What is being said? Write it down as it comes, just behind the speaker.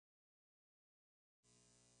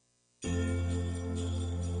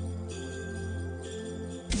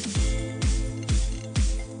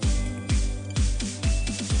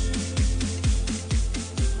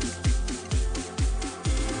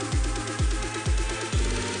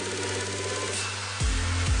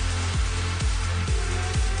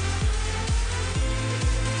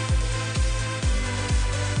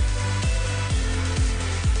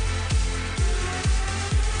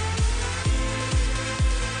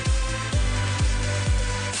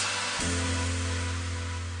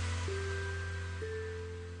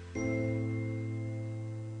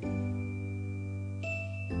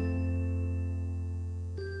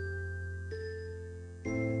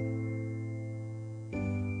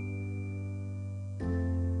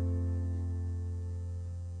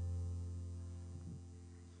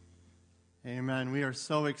Amen. We are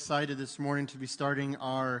so excited this morning to be starting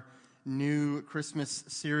our new Christmas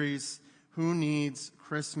series, Who Needs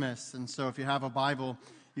Christmas? And so if you have a Bible,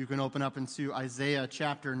 you can open up into Isaiah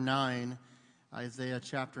chapter 9. Isaiah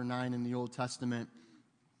chapter 9 in the Old Testament.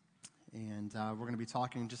 And we're going to be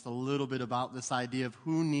talking just a little bit about this idea of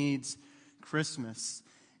who needs Christmas.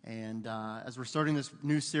 And as we're starting this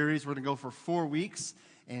new series, we're going to go for 4 weeks.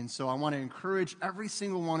 And so I want to encourage every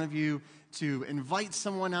single one of you to invite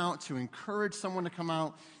someone out, to encourage someone to come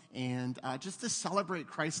out, and just to celebrate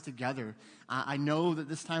Christ together. I know that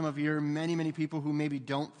this time of year, many people who maybe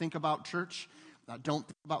don't think about church, don't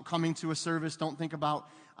think about coming to a service, don't think about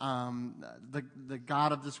the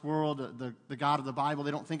God of this world, the God of the Bible.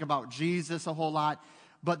 They don't think about Jesus a whole lot,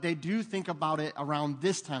 but they do think about it around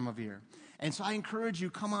this time of year. And so I encourage you,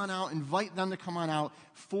 come on out, invite them to come on out.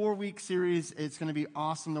 4-week series. It's going to be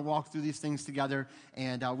awesome to walk through these things together,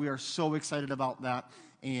 and we are so excited about that.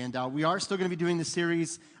 And we are still going to be doing the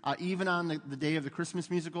series even on the day of the Christmas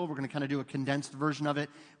musical. We're going to kind of do a condensed version of it,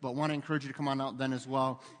 but want to encourage you to come on out then as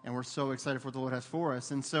well. And we're so excited for what the Lord has for us.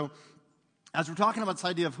 And so as we're talking about this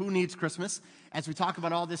idea of who needs Christmas, as we talk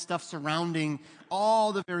about all this stuff surrounding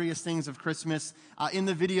all the various things of Christmas, in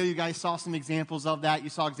the video you guys saw some examples of that. You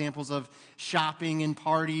saw examples of shopping and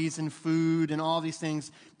parties and food and all these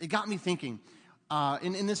things. It got me thinking,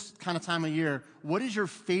 in this kind of time of year, what is your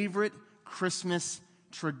favorite Christmas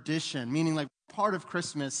tradition? Meaning, like, part of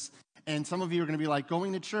Christmas, and some of you are going to be like,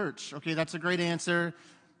 going to church. Okay, that's a great answer.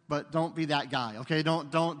 But don't be that guy, okay?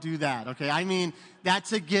 Don't do that, okay? I mean,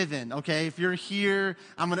 that's a given, okay? If you're here,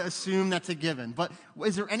 I'm going to assume that's a given. But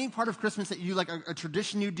is there any part of Christmas that you, like a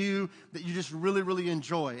tradition you do that you just really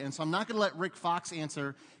enjoy? And so I'm not going to let Rick Fox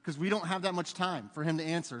answer because we don't have that much time for him to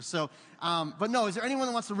answer. So, but no, is there anyone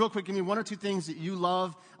that wants to real quick give me 1 or 2 things that you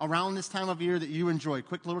love around this time of year that you enjoy?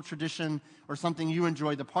 Quick little tradition or something you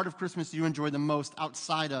enjoy, the part of Christmas you enjoy the most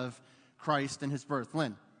outside of Christ and his birth.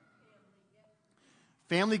 Lynn?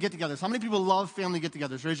 Family get-togethers. How many people love family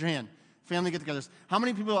get-togethers? Raise your hand. Family get-togethers. How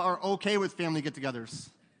many people are okay with family get-togethers?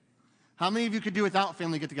 How many of you could do without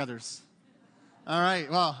family get-togethers? All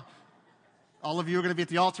right, well, all of you are going to be at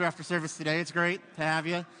the altar after service today. It's great to have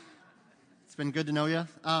you. It's been good to know you.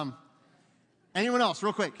 Anyone else,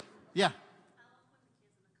 real quick? Yeah.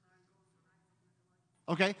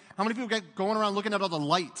 Okay. How many people get going around looking at all the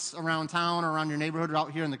lights around town or around your neighborhood or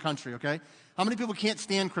out here in the country, okay? How many people can't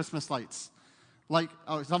stand Christmas lights? Like,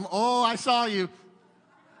 I saw you.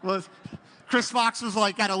 Well, Chris Fox was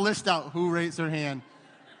like, got a list out. Who raised their hand?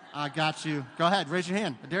 I got you. Go ahead, raise your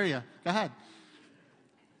hand. I dare you. Go ahead.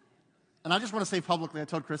 And I just want to say publicly, I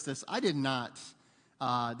told Chris this. I did not,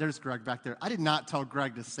 there's Greg back there. I did not tell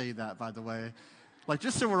Greg to say that, by the way. Like,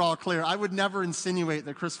 just so we're all clear, I would never insinuate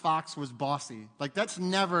that Chris Fox was bossy. Like, that's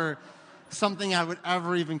never something I would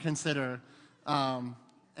ever even consider. And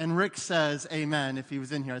Rick says amen if he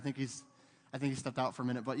was in here. I think he stepped out for a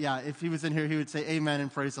minute. But yeah, if he was in here, he would say amen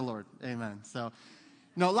and praise the Lord. Amen. So,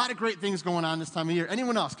 a lot of great things going on this time of year.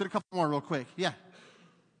 Anyone else? Get a couple more real quick. Yeah. With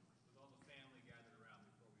all the family gathered around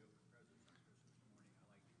before we open presents on Christmas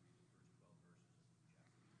morning, I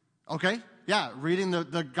like the first 12 verses. Okay. Yeah, reading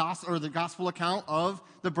the gospel or the gospel account of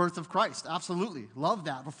the birth of Christ. Absolutely. Love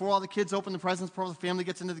that. Before all the kids open the presents, before the family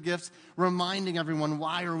gets into the gifts, reminding everyone,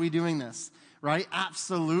 why are we doing this? Right?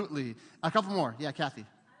 Absolutely. A couple more. Yeah, Kathy.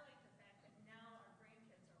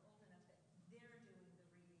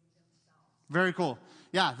 Very cool.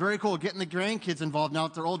 Yeah, very cool. Getting the grandkids involved now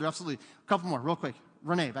that they're older. Absolutely. A couple more, real quick.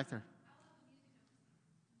 Renee, back there.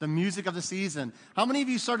 The music of the season. How many of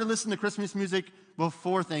you started listening to Christmas music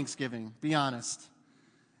before Thanksgiving? Be honest.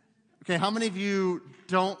 Okay, how many of you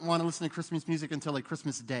don't want to listen to Christmas music until like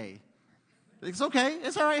Christmas Day? It's okay.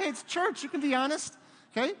 It's all right. Hey, it's church. You can be honest.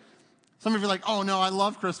 Okay? Some of you are like, oh, no, I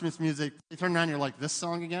love Christmas music. You turn around and you're like, this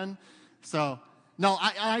song again? So, no,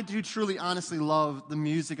 I do truly, honestly love the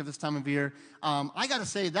music of this time of year. I got to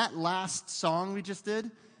say, that last song we just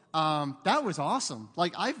did, that was awesome.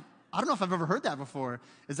 Like, I don't know if I've ever heard that before.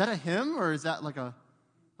 Is that a hymn, or is that like a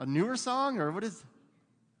newer song, or what is?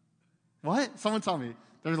 What? Someone tell me.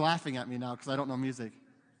 They're laughing at me now because I don't know music.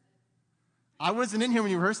 I wasn't in here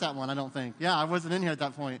when you rehearsed that one, I don't think. Yeah, I wasn't in here at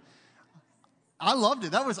that point. I loved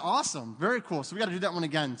it. That was awesome. Very cool. So we got to do that one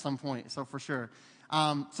again at some point, so for sure.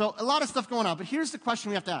 So a lot of stuff going on, but here's the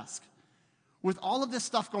question we have to ask. With all of this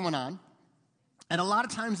stuff going on, and a lot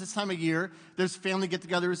of times this time of year, there's family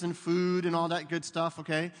get-togethers and food and all that good stuff,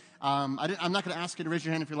 okay? I'm not going to ask you to raise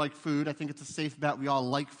your hand if you like food. I think it's a safe bet we all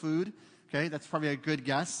like food, okay? That's probably a good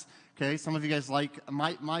guess, okay? Some of you guys like,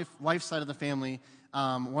 my wife's side of the family,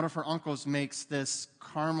 one of her uncles makes this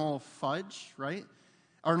caramel fudge, right?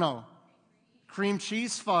 Or no, cream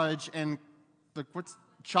cheese fudge and what's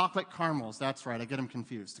chocolate caramels. That's right. I get them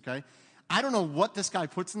confused, okay? I don't know what this guy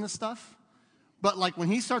puts in this stuff, but like when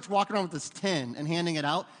he starts walking around with this tin and handing it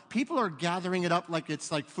out, people are gathering it up like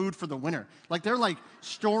it's like food for the winter. Like they're like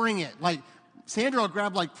storing it. Like Sandra will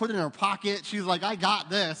grab, like put it in her pocket. She's like, I got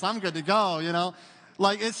this. I'm good to go, you know?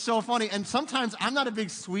 Like it's so funny. And sometimes I'm not a big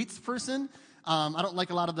sweets person. I don't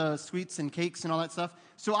like a lot of the sweets and cakes and all that stuff.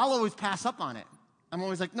 So I'll always pass up on it. I'm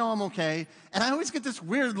always like, no, I'm okay. And I always get this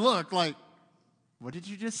weird look like, what did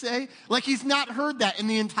you just say? Like he's not heard that in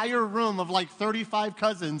the entire room of like 35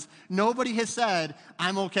 cousins. Nobody has said,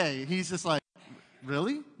 I'm okay. He's just like,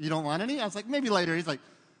 really? You don't want any? I was like, maybe later. He's like,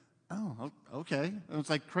 oh, okay. It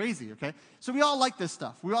was like crazy, okay? So we all like this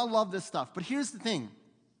stuff. We all love this stuff. But here's the thing.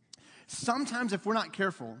 Sometimes if we're not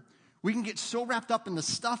careful, we can get so wrapped up in the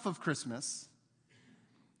stuff of Christmas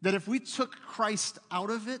that if we took Christ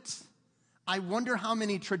out of it, I wonder how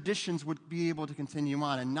many traditions would be able to continue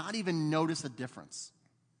on and not even notice a difference.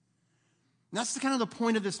 And that's kind of the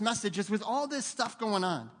point of this message is with all this stuff going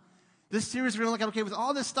on, this series we're going to look at, okay, with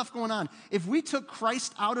all this stuff going on, if we took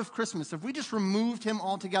Christ out of Christmas, if we just removed him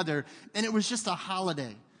altogether and it was just a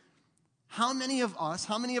holiday, how many of us,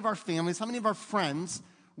 how many of our families, how many of our friends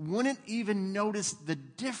wouldn't even notice the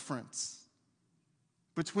difference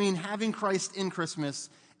between having Christ in Christmas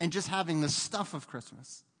and just having the stuff of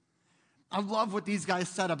Christmas? I love what these guys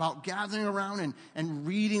said about gathering around and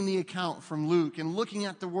reading the account from Luke and looking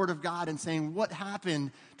at the Word of God and saying, what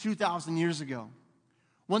happened 2,000 years ago?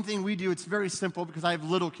 One thing we do, it's very simple because I have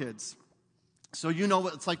little kids. So you know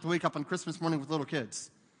what it's like to wake up on Christmas morning with little kids.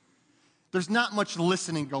 There's not much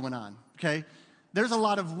listening going on, okay? There's a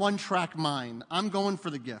lot of one-track mind. I'm going for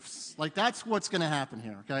the gifts. Like, that's what's going to happen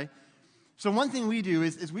here, okay? So one thing we do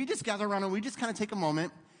is we just gather around and we just kind of take a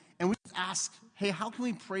moment and we just ask, hey, how can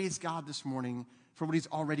we praise God this morning for what he's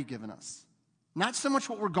already given us? Not so much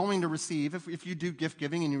what we're going to receive, if you do gift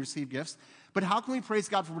giving and you receive gifts, but how can we praise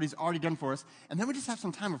God for what he's already done for us? And then we just have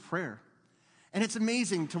some time of prayer. And it's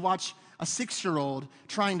amazing to watch a 6-year-old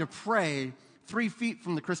trying to pray 3 feet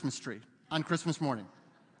from the Christmas tree on Christmas morning.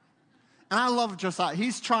 And I love Josiah.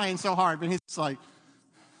 He's trying so hard, but he's just like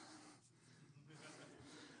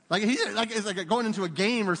he's like it's like going into a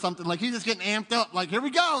game or something. Like he's just getting amped up. Like, here we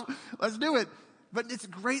go. Let's do it. But it's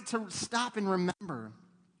great to stop and remember.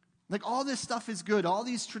 Like, all this stuff is good. All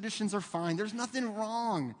these traditions are fine. There's nothing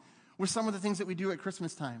wrong with some of the things that we do at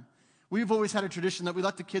Christmas time. We've always had a tradition that we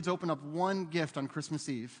let the kids open up one gift on Christmas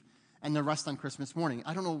Eve and the rest on Christmas morning.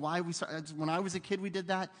 I don't know why we started. When I was a kid, we did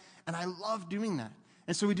that, and I love doing that.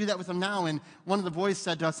 And so we do that with them now, and one of the boys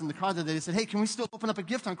said to us in the car that day, they said, hey, can we still open up a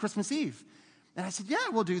gift on Christmas Eve? And I said, yeah,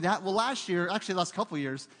 we'll do that. Well, last year, actually the last couple of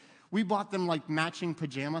years, we bought them like matching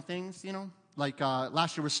pajama things, you know? Like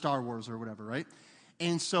last year was Star Wars or whatever, right?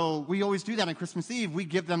 And so we always do that on Christmas Eve. We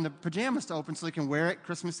give them the pajamas to open so they can wear it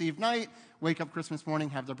Christmas Eve night, wake up Christmas morning,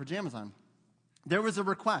 have their pajamas on. There was a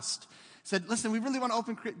request. Said, listen, we really want to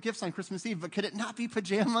open gifts on Christmas Eve, but could it not be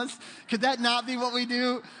pajamas? Could that not be what we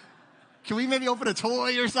do? Can we maybe open a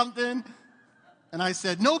toy or something? And I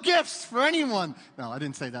said, no gifts for anyone. No, I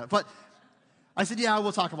didn't say that. But I said, yeah,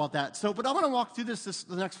 we'll talk about that. But I want to walk through this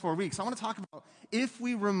the next 4 weeks. I want to talk about if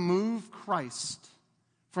we remove Christ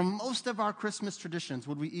from most of our Christmas traditions,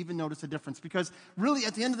 would we even notice a difference? Because really,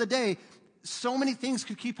 at the end of the day, so many things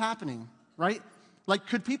could keep happening, right? Like,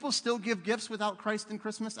 could people still give gifts without Christ in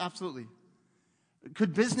Christmas? Absolutely.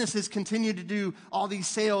 Could businesses continue to do all these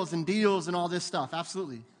sales and deals and all this stuff?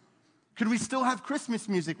 Absolutely. Could we still have Christmas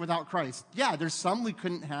music without Christ? Yeah, there's some we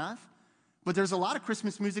couldn't have, but there's a lot of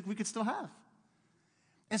Christmas music we could still have.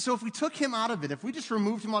 And so if we took him out of it, if we just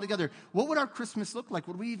removed him altogether, what would our Christmas look like?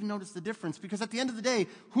 Would we even notice the difference? Because at the end of the day,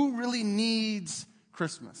 who really needs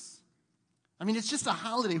Christmas? I mean, it's just a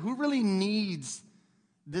holiday. Who really needs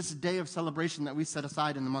this day of celebration that we set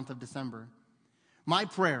aside in the month of December? My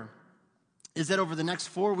prayer is that over the next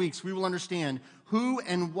 4 weeks, we will understand who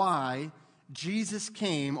and why Jesus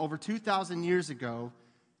came over 2,000 years ago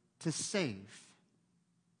to save,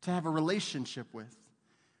 to have a relationship with,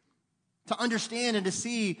 to understand and to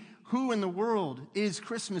see who in the world is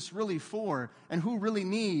Christmas really for and who really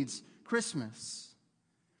needs Christmas.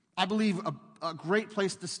 I believe a great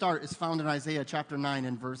place to start is found in Isaiah chapter 9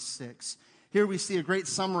 and verse 6. Here we see a great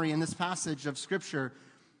summary in this passage of Scripture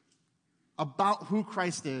about who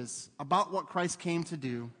Christ is, about what Christ came to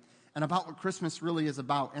do, and about what Christmas really is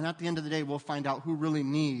about. And at the end of the day, we'll find out who really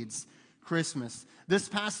needs Christmas. This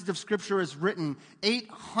passage of Scripture is written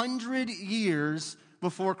 800 years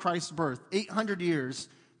before Christ's birth, 800 years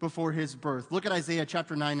before his birth. Look at Isaiah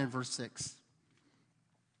chapter 9 and verse 6.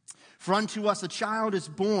 For unto us a child is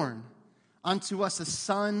born, unto us a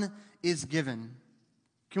son is given,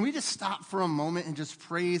 Can we just stop for a moment and just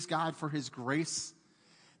praise God for his grace?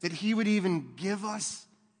 That he would even give us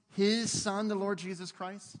his son, the Lord Jesus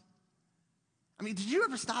Christ? I mean, did you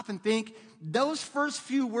ever stop and think those first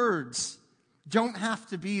few words don't have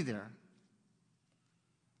to be there?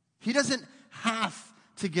 He doesn't have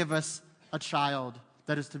to give us a child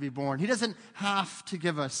that is to be born. He doesn't have to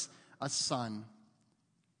give us a son.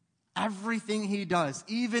 Everything he does,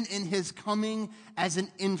 even in his coming as an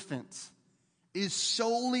infant, is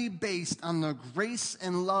solely based on the grace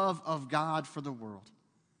and love of God for the world.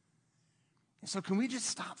 So can we just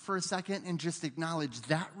stop for a second and just acknowledge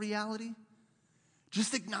that reality?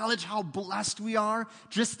 Just acknowledge how blessed we are,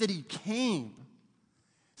 just that he came.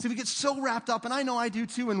 See, we get so wrapped up, and I know I do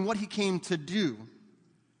too, in what he came to do.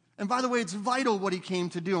 And by the way, it's vital what he came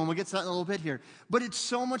to do, and we'll get to that in a little bit here. But it's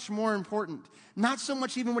so much more important. Not so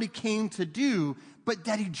much even what he came to do, but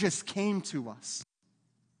that he just came to us.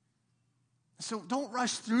 So don't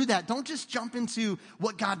rush through that. Don't just jump into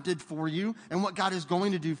what God did for you and what God is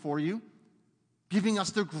going to do for you, giving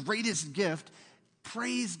us the greatest gift.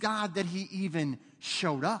 Praise God that he even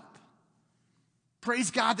showed up.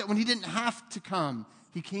 Praise God that when he didn't have to come,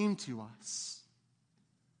 he came to us.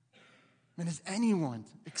 And is anyone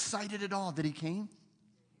excited at all that he came?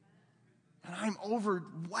 And I'm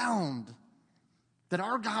overwhelmed that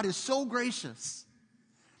our God is so gracious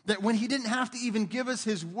that when he didn't have to even give us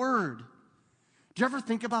his word. Did you ever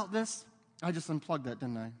think about this? I just unplugged that,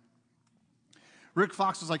 didn't I? Rick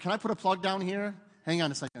Fox was like, can I put a plug down here? Hang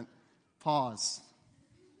on a second. Pause.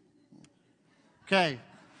 Okay.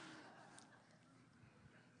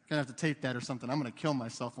 Gonna have to tape that or something. I'm gonna kill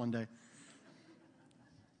myself one day.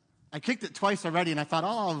 I kicked it twice already, and I thought, oh,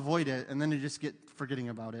 I'll avoid it, and then you just get forgetting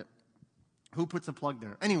about it. Who puts a plug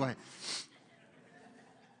there? Anyway.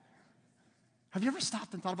 Have you ever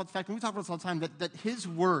stopped and thought about the fact, and we talk about this all the time, that his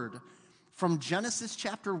word, from Genesis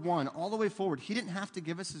chapter 1 all the way forward, he didn't have to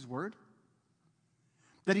give us his word?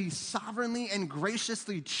 That he sovereignly and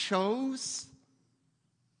graciously chose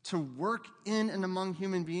to work in and among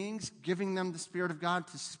human beings, giving them the Spirit of God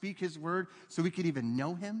to speak his word so we could even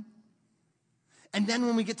know him? And then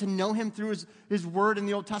when we get to know him through his word in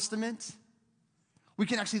the Old Testament, we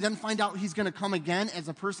can actually then find out he's going to come again as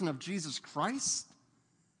a person of Jesus Christ.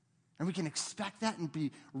 And we can expect that and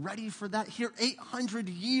be ready for that. Here, 800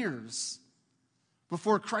 years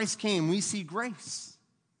before Christ came, we see grace.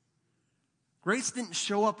 Grace didn't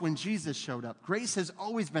show up when Jesus showed up. Grace has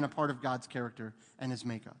always been a part of God's character and his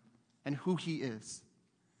makeup and who he is.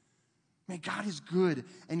 Man, God is good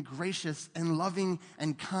and gracious and loving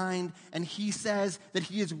and kind, and he says that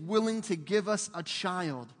he is willing to give us a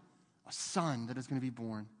child, a son that is going to be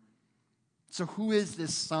born. So who is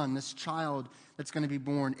this son, this child that's going to be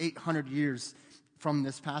born 800 years from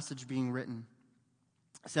this passage being written?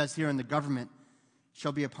 It says here, and the government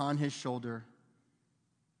shall be upon his shoulder,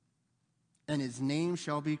 and his name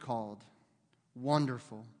shall be called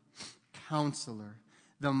Wonderful, Counselor,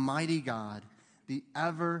 the Mighty God, the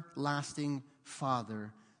Everlasting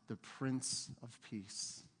Father, the Prince of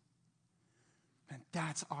Peace. And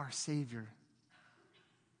that's our Savior.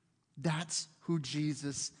 That's who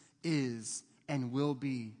Jesus is and will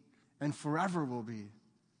be and forever will be. It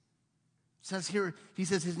says here, he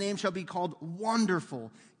says his name shall be called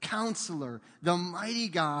Wonderful, Counselor, the Mighty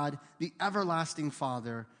God, the Everlasting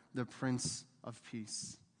Father, the Prince of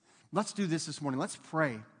Peace. Let's do this morning. Let's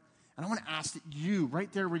pray. And I want to ask that you,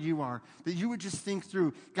 right there where you are, that you would just think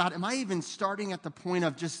through, God, am I even starting at the point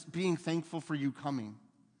of just being thankful for you coming?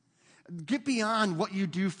 Get beyond what you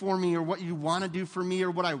do for me or what you want to do for me or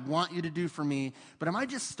what I want you to do for me. But am I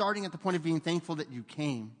just starting at the point of being thankful that you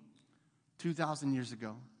came 2,000 years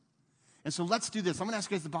ago? And so let's do this. I'm going to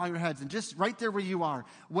ask you guys to bow your heads and just right there where you are,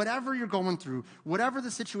 whatever you're going through, whatever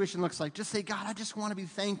the situation looks like, just say, God, I just want to be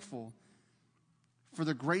thankful for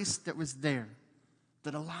the grace that was there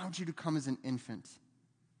that allowed you to come as an infant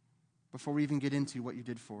before we even get into what you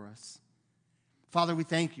did for us. Father, we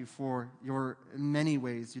thank you for your many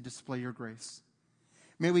ways you display your grace.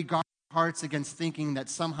 May we guard our hearts against thinking that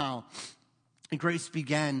somehow grace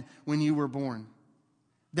began when you were born,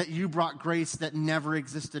 that you brought grace that never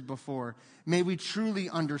existed before. May we truly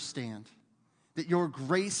understand that your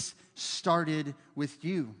grace started with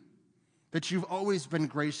you, that you've always been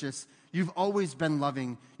gracious, you've always been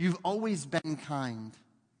loving, you've always been kind.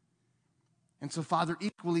 And so, Father,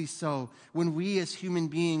 equally so, when we as human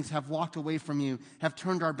beings have walked away from you, have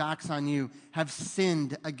turned our backs on you, have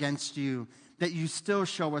sinned against you, that you still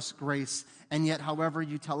show us grace, and yet, however,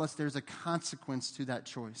 you tell us there's a consequence to that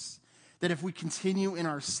choice. That if we continue in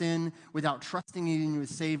our sin without trusting in you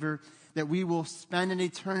as Savior, that we will spend an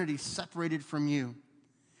eternity separated from you.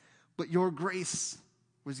 But your grace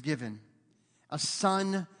was given. A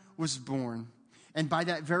son was born. And by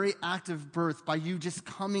that very act of birth, by you just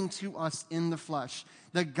coming to us in the flesh,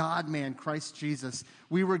 the God-man, Christ Jesus,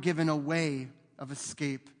 we were given a way of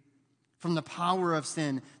escape from the power of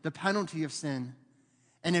sin, the penalty of sin.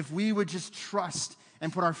 And if we would just trust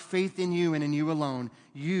and put our faith in you and in you alone,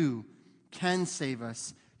 you can save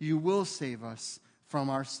us. You will save us from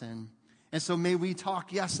our sin. And so may we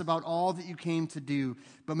talk, yes, about all that you came to do,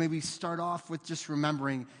 but may we start off with just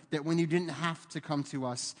remembering that when you didn't have to come to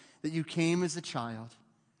us, that you came as a child,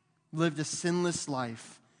 lived a sinless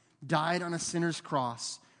life, died on a sinner's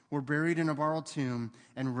cross, were buried in a borrowed tomb,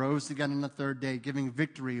 and rose again on the third day, giving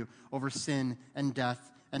victory over sin and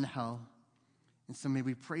death and hell. And so may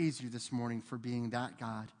we praise you this morning for being that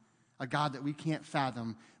God, a God that we can't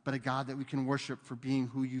fathom, but a God that we can worship for being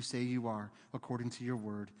who you say you are, according to your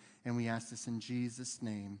word. And we ask this in Jesus'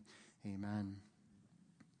 name, amen.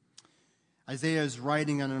 Isaiah is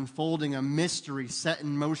writing and unfolding a mystery set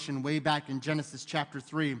in motion way back in Genesis chapter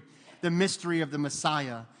 3, the mystery of the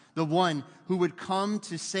Messiah, the one who would come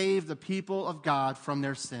to save the people of God from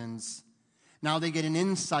their sins. Now they get an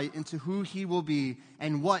insight into who he will be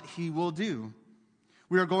and what he will do.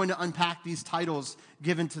 We are going to unpack these titles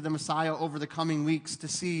given to the Messiah over the coming weeks to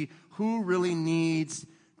see who really needs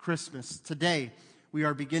Christmas. Today, we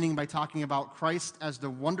are beginning by talking about Christ as the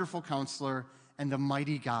wonderful counselor and the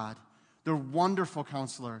mighty God. The wonderful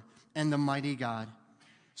counselor and the mighty God.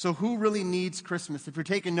 So who really needs Christmas? If you're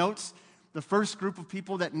taking notes, the first group of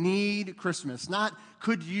people that need Christmas, not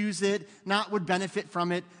could use it, not would benefit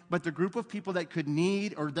from it, but the group of people that could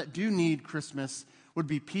need or that do need Christmas would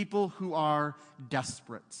be people who are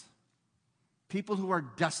desperate. People who are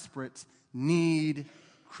desperate need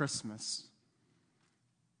Christmas.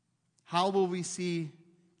 How will we see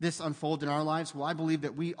this unfold in our lives? Well, I believe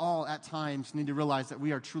that we all at times need to realize that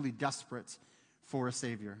we are truly desperate for a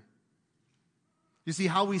Savior. You see,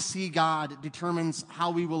 how we see God determines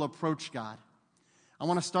how we will approach God. I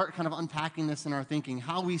want to start kind of unpacking this in our thinking.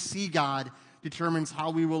 How we see God determines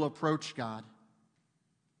how we will approach God.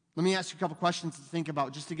 Let me ask you a couple questions to think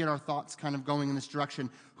about just to get our thoughts kind of going in this direction.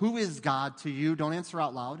 Who is God to you? Don't answer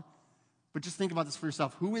out loud, but just think about this for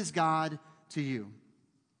yourself. Who is God to you?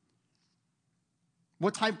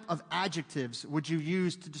 What type of adjectives would you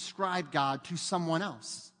use to describe God to someone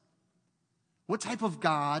else? What type of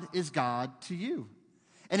God is God to you?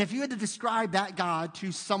 And if you had to describe that God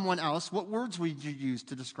to someone else, what words would you use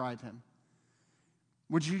to describe him?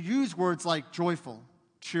 Would you use words like joyful,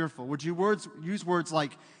 cheerful? Would you use words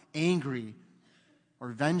like angry or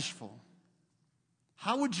vengeful?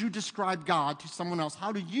 How would you describe God to someone else?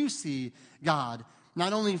 How do you see God,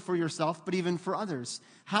 not only for yourself, but even for others?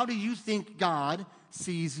 How do you think God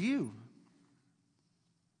sees you?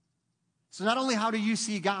 So not only how do you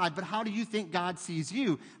see God, but how do you think God sees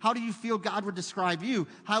you? How do you feel God would describe you?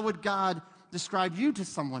 How would God describe you to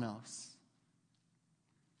someone else?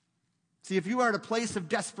 See, if you are at a place of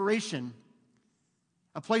desperation,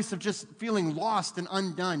 a place of just feeling lost and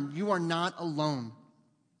undone, you are not alone.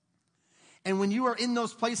 And when you are in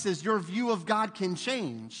those places, your view of God can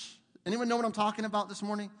change. Anyone know what I'm talking about this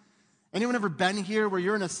morning? Anyone ever been here where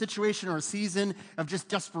you're in a situation or a season of just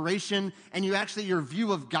desperation and you actually, your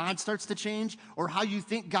view of God starts to change, or how you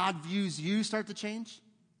think God views you start to change?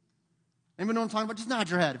 Anyone know what I'm talking about? Just nod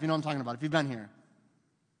your head if you know what I'm talking about, if you've been here.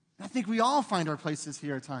 I think we all find our places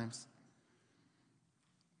here at times.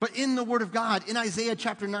 But in the Word of God, in Isaiah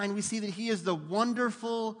chapter 9, we see that he is the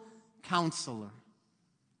wonderful counselor.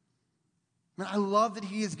 Man, I love that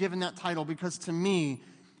he is given that title because to me,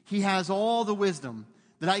 he has all the wisdom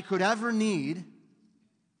that I could ever need,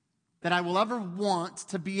 that I will ever want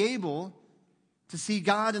to be able to see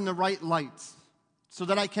God in the right light so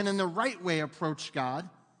that I can in the right way approach God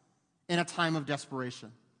in a time of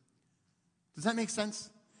desperation. Does that make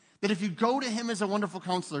sense? That if you go to him as a wonderful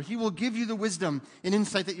counselor, he will give you the wisdom and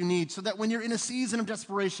insight that you need so that when you're in a season of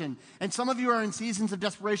desperation, and some of you are in seasons of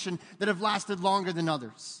desperation that have lasted longer than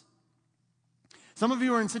others. Some of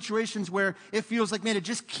you are in situations where it feels like, man, it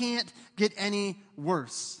just can't get any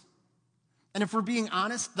worse. And if we're being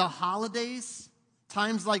honest, the holidays,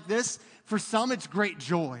 times like this, for some it's great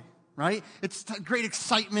joy, right? It's great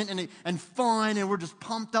excitement and fun, and we're just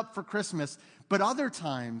pumped up for Christmas. But other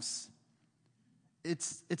times,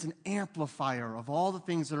 it's an amplifier of all the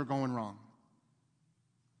things that are going wrong.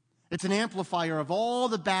 It's an amplifier of all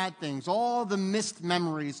the bad things, all the missed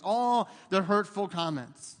memories, all the hurtful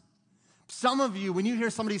comments. Some of you, when you hear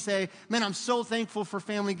somebody say, man, I'm so thankful for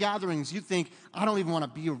family gatherings, you think, I don't even want to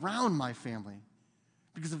be around my family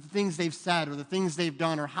because of the things they've said or the things they've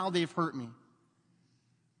done or how they've hurt me.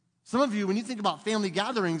 Some of you, when you think about family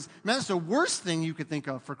gatherings, man, that's the worst thing you could think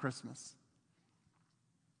of for Christmas.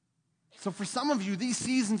 So for some of you, these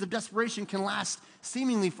seasons of desperation can last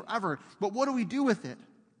seemingly forever. But what do we do with it?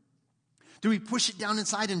 Do we push it down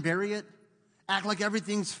inside and bury it? Act like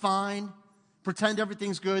everything's fine? Pretend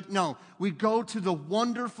everything's good? No. We go to the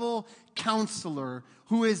wonderful counselor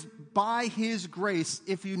who is, by his grace,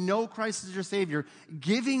 if you know Christ as your Savior,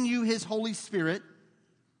 giving you his Holy Spirit.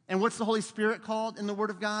 And what's the Holy Spirit called in the Word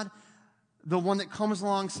of God? The one that comes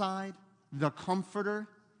alongside, the Comforter.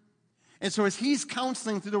 And so as he's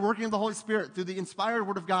counseling through the working of the Holy Spirit, through the inspired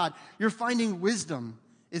Word of God, you're finding wisdom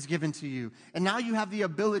is given to you. And now you have the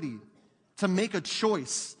ability to make a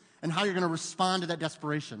choice in how you're going to respond to that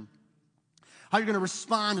desperation, how you're going to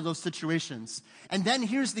respond to those situations. And then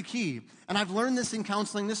here's the key, and I've learned this in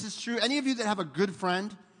counseling. This is true. Any of you that have a good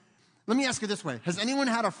friend, let me ask you this way. Has anyone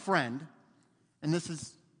had a friend, and this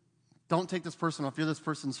is, don't take this personal. If you're this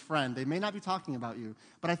person's friend, they may not be talking about you,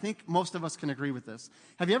 but I think most of us can agree with this.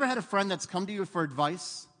 Have you ever had a friend that's come to you for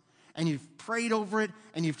advice, and you've prayed over it,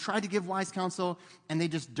 and you've tried to give wise counsel, and they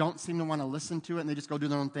just don't seem to want to listen to it, and they just go do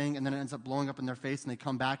their own thing, and then it ends up blowing up in their face, and they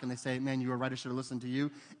come back and they say, man, you were right, I should have listened to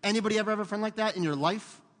you. Anybody ever have a friend like that in your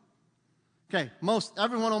life? Okay,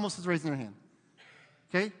 everyone almost is raising their hand.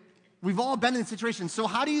 Okay? We've all been in situations. So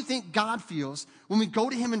how do you think God feels when we go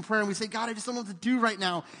to him in prayer and we say, God, I just don't know what to do right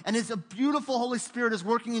now. And it's a beautiful Holy Spirit is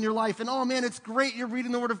working in your life. And oh man, it's great. You're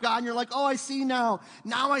reading the Word of God and you're like, oh, I see now.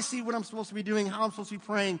 Now I see what I'm supposed to be doing, how I'm supposed to be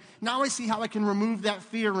praying. Now I see how I can remove that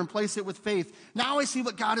fear and replace it with faith. Now I see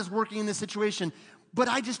what God is working in this situation. But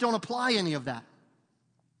I just don't apply any of that.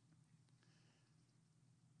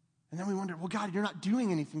 And then we wonder, well, God, you're not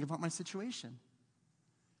doing anything about my situation.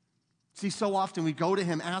 See, so often we go to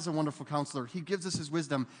him as a wonderful counselor. He gives us his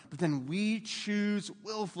wisdom, but then we choose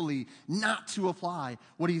willfully not to apply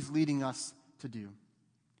what he's leading us to do.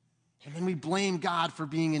 And then we blame God for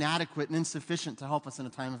being inadequate and insufficient to help us in a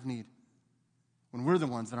time of need, when we're the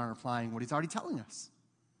ones that aren't applying what he's already telling us.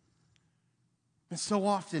 And so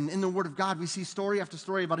often in the Word of God, we see story after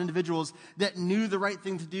story about individuals that knew the right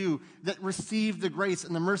thing to do, that received the grace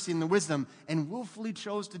and the mercy and the wisdom, and willfully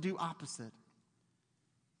chose to do opposite.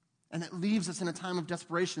 And it leaves us in a time of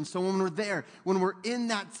desperation. So when we're there, when we're in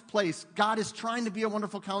that place, God is trying to be a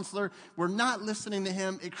wonderful counselor. We're not listening to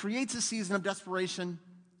him. It creates a season of desperation.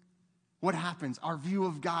 What happens? Our view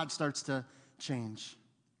of God starts to change.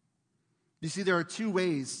 You see, there are two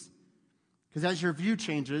ways, because as your view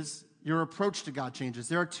changes, your approach to God changes.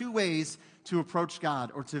 There are two ways to approach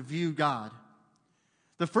God or to view God.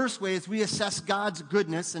 The first way is we assess God's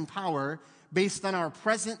goodness and power based on our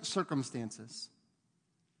present circumstances.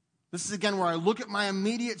 This is, again, where I look at my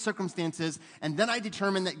immediate circumstances, and then I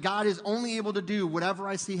determine that God is only able to do whatever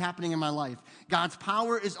I see happening in my life. God's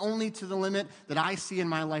power is only to the limit that I see in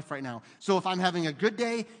my life right now. So if I'm having a good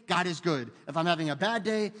day, God is good. If I'm having a bad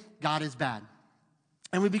day, God is bad.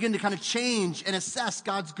 And we begin to kind of change and assess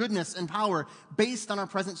God's goodness and power based on our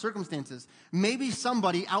present circumstances. Maybe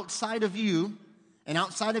somebody outside of you and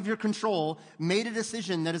outside of your control made a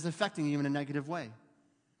decision that is affecting you in a negative way.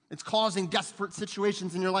 It's causing desperate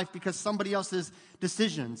situations in your life because somebody else's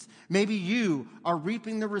decisions. Maybe you are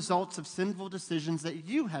reaping the results of sinful decisions that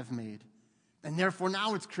you have made. And therefore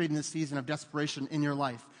now it's creating a season of desperation in your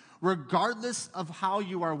life. Regardless of how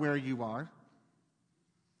you are where you are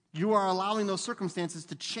allowing those circumstances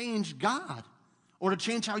to change God or to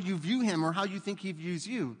change how you view him or how you think he views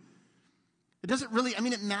you. It doesn't really,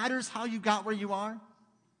 it matters how you got where you are.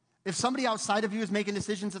 If somebody outside of you is making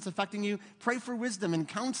decisions that's affecting you, pray for wisdom and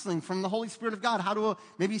counseling from the Holy Spirit of God, how to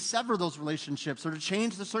maybe sever those relationships or to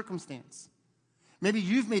change the circumstance. Maybe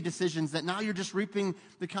you've made decisions that now you're just reaping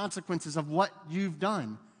the consequences of what you've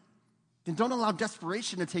done. Then don't allow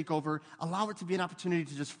desperation to take over. Allow it to be an opportunity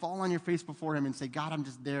to just fall on your face before him and say, God, I'm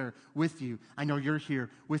just there with you. I know you're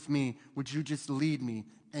here with me. Would you just lead me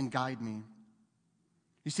and guide me?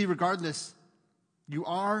 You see, regardless, you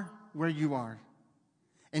are where you are.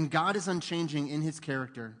 And God is unchanging in his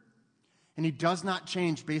character. And he does not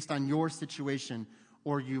change based on your situation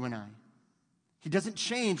or you and I. He doesn't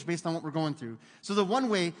change based on what we're going through. So the one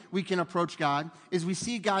way we can approach God is we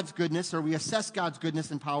see God's goodness or we assess God's goodness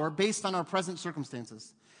and power based on our present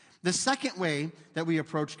circumstances. The second way that we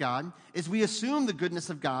approach God is we assume the goodness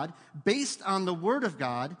of God based on the Word of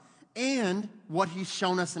God and what he's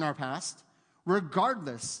shown us in our past,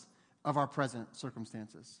 regardless of our present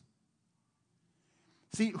circumstances.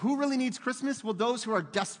 See, who really needs Christmas? Well, those who are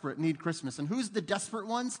desperate need Christmas. And who's the desperate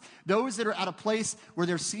ones? Those that are at a place where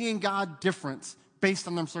they're seeing God different based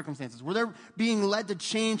on their circumstances, where they're being led to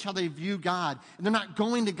change how they view God, and they're not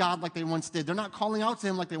going to God like they once did. They're not calling out to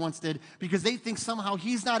him like they once did because they think somehow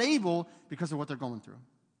he's not able because of what they're going through.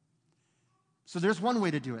 So there's one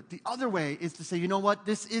way to do it. The other way is to say, you know what?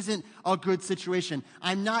 This isn't a good situation.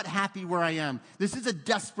 I'm not happy where I am. This is a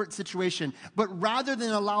desperate situation. But rather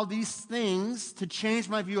than allow these things to change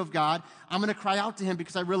my view of God, I'm going to cry out to him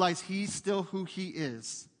because I realize he's still who he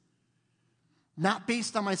is. Not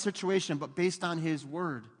based on my situation, but based on his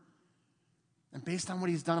word. And based on what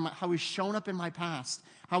he's done, how he's shown up in my past,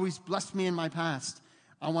 how he's blessed me in my past.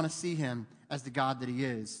 I want to see him as the God that he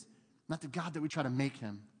is, not the God that we try to make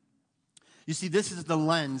him. You see, this is the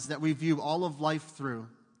lens that we view all of life through.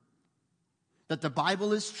 That the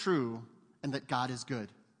Bible is true and that God is good.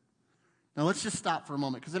 Now let's just stop for a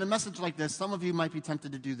moment, because in a message like this, some of you might be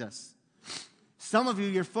tempted to do this. Some of you,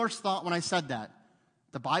 your first thought when I said that,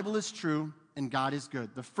 the Bible is true and God is good.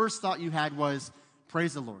 The first thought you had was,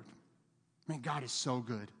 praise the Lord. Man, God is so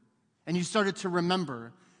good. And you started to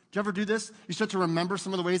remember. Did you ever do this? You start to remember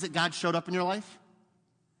some of the ways that God showed up in your life?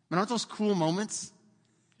 Man, aren't those cool moments?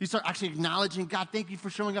 You start actually acknowledging, God, thank you for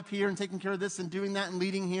showing up here and taking care of this and doing that and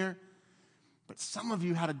leading here. But some of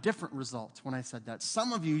you had a different result when I said that.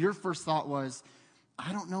 Some of you, your first thought was,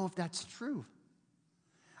 I don't know if that's true.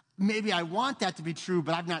 Maybe I want that to be true,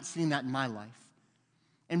 but I've not seen that in my life.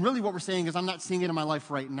 And really what we're saying is I'm not seeing it in my life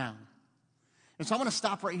right now. And so I want to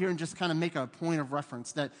stop right here and just kind of make a point of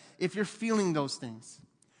reference that if you're feeling those things,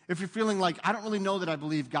 if you're feeling like, I don't really know that I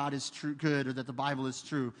believe God is true, good, or that the Bible is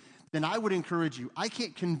true, then I would encourage you. I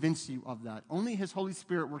can't convince you of that. Only his Holy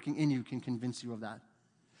Spirit working in you can convince you of that.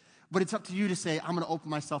 But it's up to you to say, I'm going to open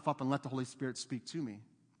myself up and let the Holy Spirit speak to me.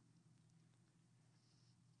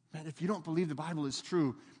 Man, if you don't believe the Bible is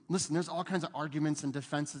true, listen, there's all kinds of arguments and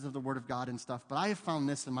defenses of the Word of God and stuff, but I have found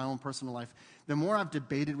this in my own personal life. The more I've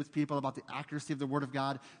debated with people about the accuracy of the Word of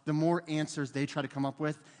God, the more answers they try to come up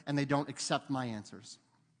with, and they don't accept my answers.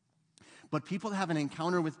 But people that have an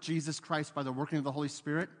encounter with Jesus Christ by the working of the Holy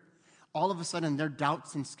Spirit, all of a sudden their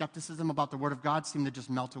doubts and skepticism about the Word of God seem to just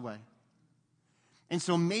melt away. And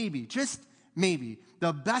so maybe, just maybe,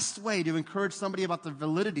 the best way to encourage somebody about the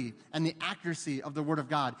validity and the accuracy of the Word of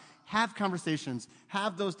God, have conversations,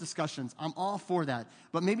 have those discussions. I'm all for that.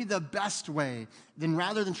 But maybe the best way, then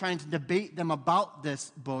rather than trying to debate them about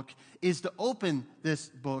this book, is to open this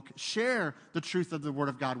book, share the truth of the Word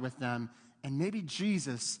of God with them, and maybe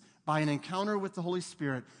Jesus, by an encounter with the Holy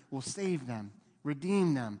Spirit, will save them,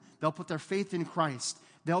 redeem them. They'll put their faith in Christ.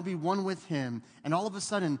 They'll be one with him. And all of a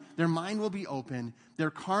sudden, their mind will be open.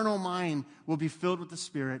 Their carnal mind will be filled with the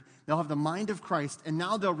Spirit. They'll have the mind of Christ. And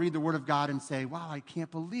now they'll read the Word of God and say, wow, I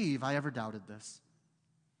can't believe I ever doubted this.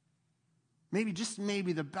 Maybe, just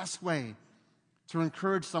maybe, the best way to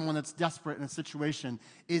encourage someone that's desperate in a situation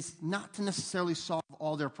is not to necessarily solve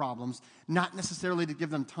all their problems, not necessarily to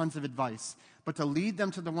give them tons of advice, but to lead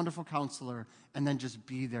them to the wonderful counselor and then just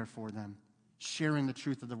be there for them, sharing the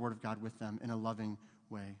truth of the Word of God with them in a loving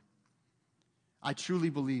way. I truly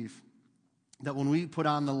believe that when we put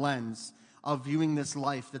on the lens of viewing this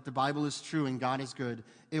life, that the Bible is true and God is good,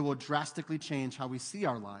 it will drastically change how we see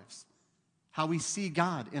our lives, how we see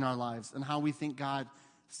God in our lives, and how we think God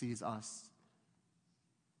sees us.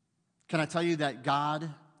 Can I tell you that God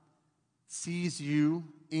sees you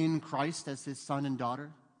in Christ as his son and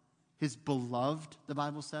daughter, his beloved, the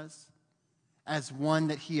Bible says, as one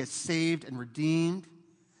that he has saved and redeemed,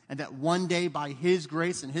 and that one day by his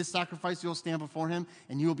grace and his sacrifice you'll stand before him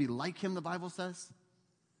and you will be like him, the Bible says.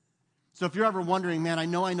 So if you're ever wondering, man, I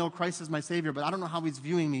know Christ is my Savior, but I don't know how he's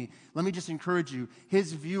viewing me, let me just encourage you.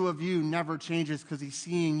 His view of you never changes because he's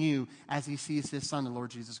seeing you as he sees his Son, the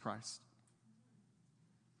Lord Jesus Christ,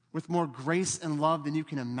 with more grace and love than you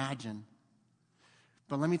can imagine.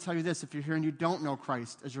 But let me tell you this, if you're here and you don't know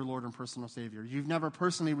Christ as your Lord and personal Savior, you've never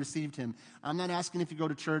personally received him, I'm not asking if you go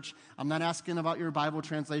to church. I'm not asking about your Bible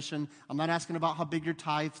translation. I'm not asking about how big your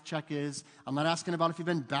tithe check is. I'm not asking about if you've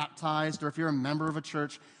been baptized or if you're a member of a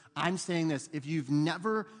church. I'm saying this, if you've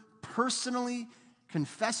never personally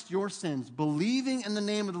confessed your sins, believing in the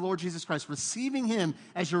name of the Lord Jesus Christ, receiving him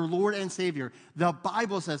as your Lord and Savior, the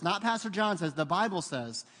Bible says, not Pastor John says, the Bible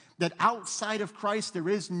says that outside of Christ there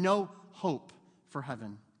is no hope for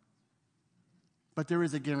heaven. But there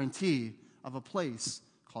is a guarantee of a place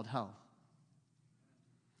called hell.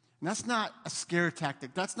 And that's not a scare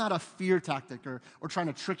tactic. That's not a fear tactic or trying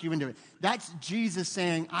to trick you into it. That's Jesus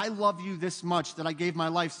saying, I love you this much that I gave my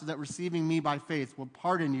life so that receiving me by faith will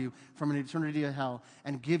pardon you from an eternity of hell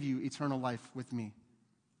and give you eternal life with me.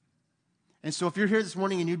 And so if you're here this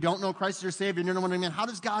morning and you don't know Christ as your Savior, and you're wondering, man, how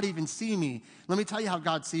does God even see me? Let me tell you how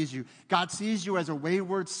God sees you. God sees you as a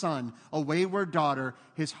wayward son, a wayward daughter.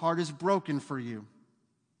 His heart is broken for you.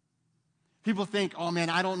 People think, oh man,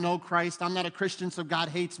 I don't know Christ. I'm not a Christian, so God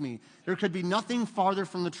hates me. There could be nothing farther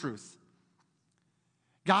from the truth.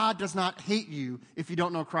 God does not hate you if you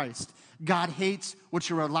don't know Christ. God hates what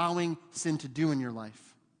you're allowing sin to do in your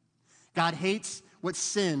life. God hates what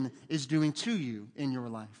sin is doing to you in your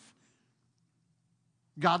life.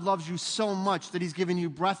 God loves you so much that he's given you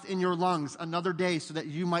breath in your lungs another day so that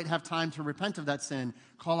you might have time to repent of that sin,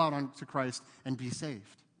 call out to Christ, and be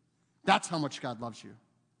saved. That's how much God loves you.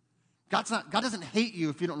 God doesn't hate you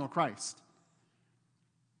if you don't know Christ.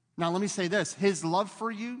 Now, let me say this. His love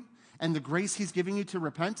for you and the grace he's giving you to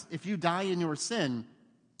repent, if you die in your sin,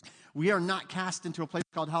 we are not cast into a place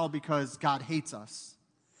called hell because God hates us.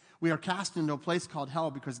 We are cast into a place called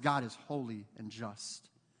hell because God is holy and just.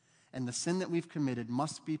 And the sin that we've committed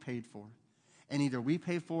must be paid for. And either we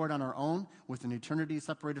pay for it on our own with an eternity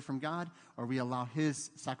separated from God, or we allow his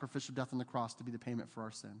sacrificial death on the cross to be the payment for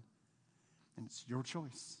our sin. And it's your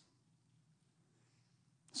choice.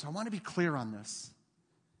 So I want to be clear on this.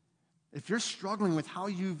 If you're struggling with how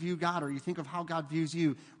you view God, or you think of how God views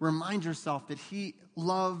you, remind yourself that he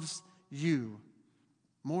loves you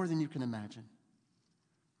more than you can imagine.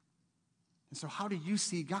 And so how do you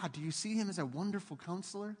see God? Do you see him as a wonderful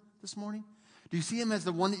counselor this morning? Do you see him as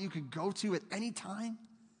the one that you could go to at any time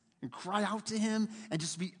and cry out to him and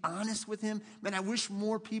just be honest with him? Man, I wish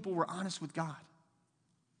more people were honest with God.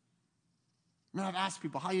 Man, I've asked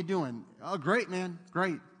people, how you doing? Oh, great, man,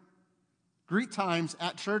 great. Greet times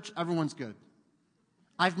at church, everyone's good.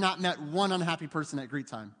 I've not met one unhappy person at greet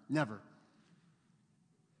time. Never.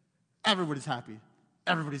 Everybody's happy.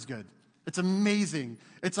 Everybody's good. It's amazing.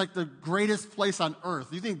 It's like the greatest place on earth.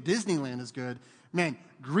 You think Disneyland is good? Man,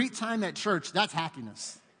 greet time at church, that's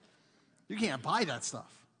happiness. You can't buy that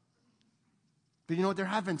stuff. But you know what? There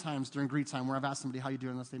have been times during greet time where I've asked somebody, how you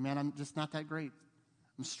doing? And they'll say, man, I'm just not that great.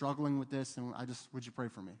 I'm struggling with this, and would you pray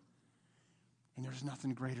for me? And there's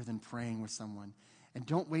nothing greater than praying with someone. And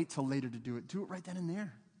don't wait till later to do it. Do it right then and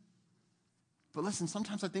there. But listen,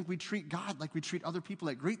 sometimes I think we treat God like we treat other people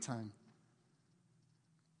at greet time.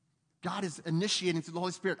 God is initiating through the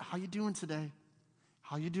Holy Spirit, how you doing today?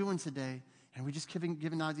 How you doing today? And we just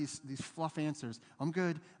giving out these fluff answers. I'm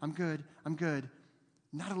good, I'm good, I'm good.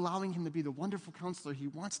 Not allowing him to be the wonderful counselor he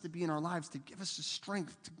wants to be in our lives to give us the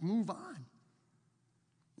strength to move on.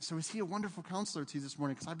 So is he a wonderful counselor to you this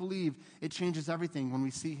morning? Because I believe it changes everything when we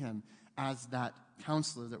see him as that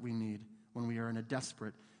counselor that we need when we are in a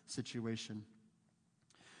desperate situation.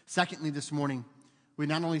 Secondly, this morning, we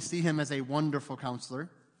not only see him as a wonderful counselor,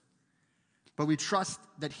 but we trust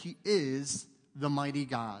that he is the mighty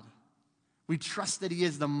God. We trust that he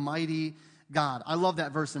is the mighty God. I love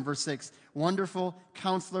that verse in verse 6. Wonderful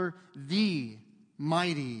counselor, the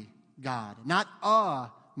mighty God. Not a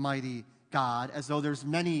mighty God, as though there's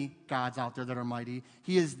many gods out there that are mighty.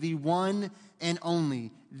 He is the one and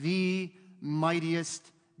only, the mightiest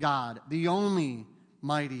God, the only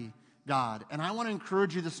mighty God. And I want to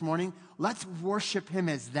encourage you this morning, let's worship him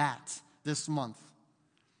as that this month.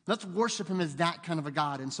 Let's worship him as that kind of a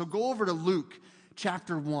God. And so go over to Luke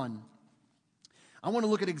chapter 1. I want to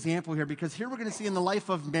look at an example here, because here we're going to see in the life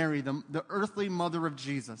of Mary, the earthly mother of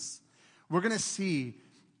Jesus, we're going to see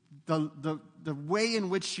the way in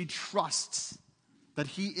which she trusts that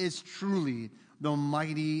he is truly the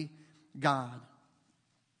mighty God.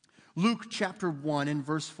 Luke chapter 1 and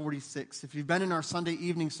verse 46. If you've been in our Sunday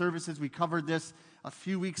evening services, we covered this a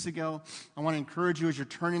few weeks ago. I want to encourage you as you're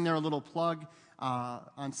turning there, a little plug.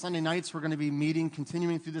 On Sunday nights, we're going to be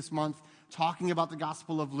continuing through this month, talking about the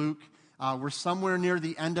Gospel of Luke. We're somewhere near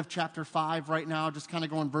the end of chapter 5 right now, just kind of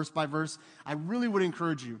going verse by verse. I really would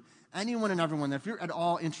encourage you, anyone and everyone, if you're at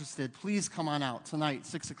all interested, please come on out tonight,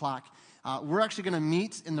 6 o'clock. We're actually going to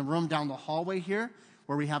meet in the room down the hallway here,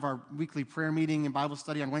 where we have our weekly prayer meeting and Bible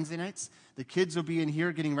study on Wednesday nights. The kids will be in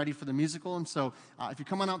here getting ready for the musical. And so if you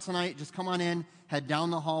come on out tonight, just come on in, head down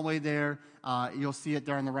the hallway there. You'll see it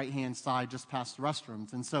there on the right-hand side, just past the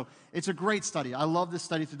restrooms. And so it's a great study. I love this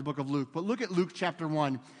study through the book of Luke. But look at Luke chapter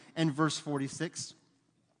 1 and verse 46.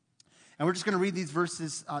 And we're just going to read these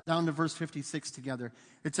verses down to verse 56 together.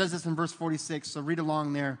 It says this in verse 46, so read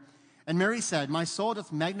along there. And Mary said, my soul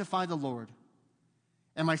doth magnify the Lord,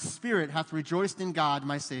 and my spirit hath rejoiced in God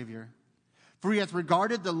my Savior. For he hath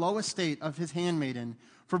regarded the low estate of his handmaiden.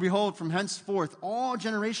 For behold, from henceforth all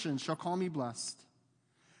generations shall call me blessed.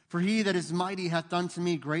 For he that is mighty hath done to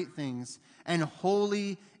me great things, and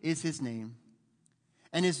holy is his name.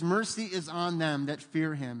 And his mercy is on them that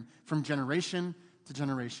fear him from generation to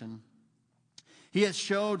generation. He has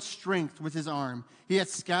showed strength with his arm. He hath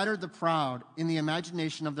scattered the proud in the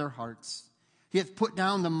imagination of their hearts. He hath put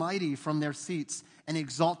down the mighty from their seats and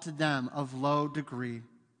exalted them of low degree.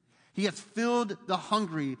 He hath filled the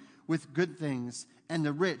hungry with good things, and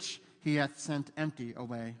the rich he hath sent empty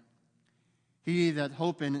away. He that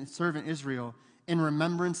hope in his servant Israel, in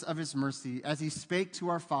remembrance of his mercy, as he spake to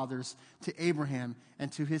our fathers, to Abraham,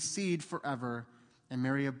 and to his seed forever. And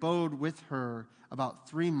Mary abode with her about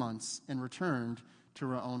 3 months and returned to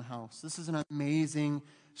her own house. This is an amazing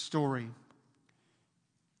story.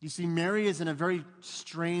 You see, Mary is in a very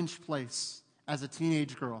strange place as a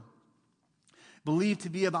teenage girl. Believed to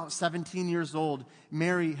be about 17 years old,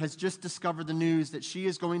 Mary has just discovered the news that she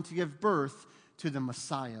is going to give birth to the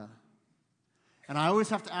Messiah. And I always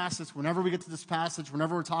have to ask this whenever we get to this passage,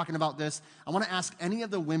 whenever we're talking about this. I want to ask any of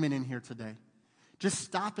the women in here today, just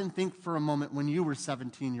stop and think for a moment when you were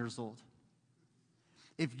 17 years old.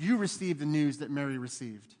 If you received the news that Mary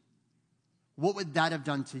received, what would that have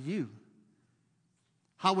done to you?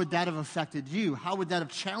 How would that have affected you? How would that have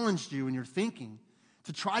challenged you in your thinking?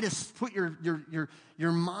 To try to put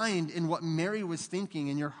your mind in what Mary was thinking,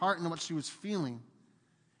 in your heart and what she was feeling.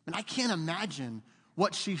 And I can't imagine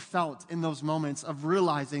what she felt in those moments of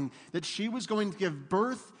realizing that she was going to give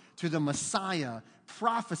birth to the Messiah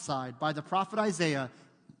prophesied by the prophet Isaiah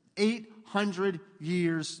 800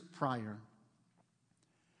 years prior.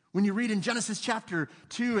 When you read in Genesis chapter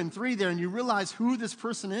 2 and 3 there and you realize who this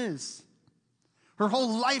person is, her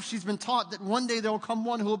whole life she's been taught that one day there will come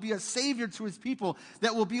one who will be a savior to his people,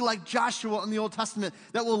 that will be like Joshua in the Old Testament,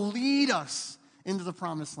 that will lead us into the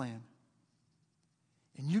promised land.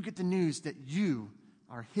 And you get the news that you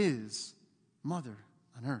are his mother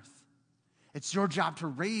on earth. It's your job to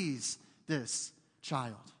raise this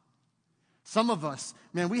child. Some of us,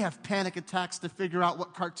 man, we have panic attacks to figure out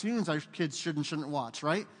what cartoons our kids should and shouldn't watch,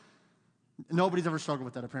 right? Nobody's ever struggled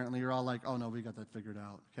with that, apparently. You're all like, oh no, we got that figured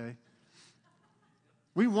out, okay?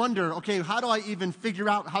 We wonder, okay, how do I even figure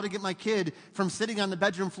out how to get my kid from sitting on the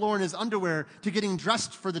bedroom floor in his underwear to getting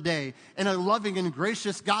dressed for the day in a loving and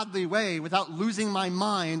gracious, godly way without losing my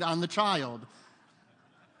mind on the child?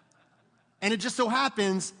 And it just so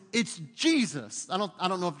happens it's Jesus. I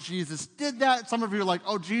don't know if Jesus did that. Some of you are like,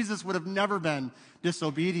 oh, Jesus would have never been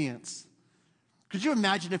disobedient. Could you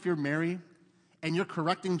imagine if you're Mary and you're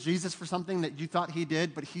correcting Jesus for something that you thought he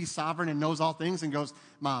did, but he's sovereign and knows all things and goes,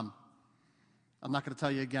 Mom, I'm not going to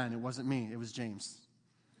tell you again. It wasn't me. It was James.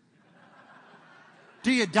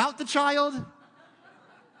 Do you doubt the child?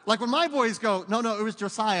 Like when my boys go, no, it was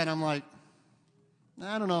Josiah. And I'm like,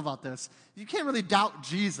 I don't know about this. You can't really doubt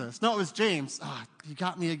Jesus. No, it was James. You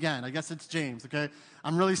got me again. I guess it's James, okay?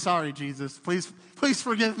 I'm really sorry, Jesus. Please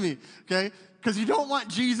forgive me, okay? Because you don't want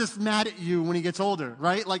Jesus mad at you when he gets older,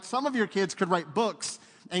 right? Like some of your kids could write books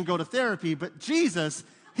and go to therapy, but Jesus,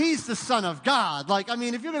 he's the Son of God. Like, I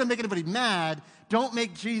mean, if you're going to make anybody mad, don't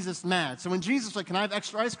make Jesus mad. So when Jesus was like, can I have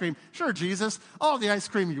extra ice cream? Sure, Jesus. All the ice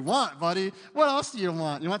cream you want, buddy. What else do you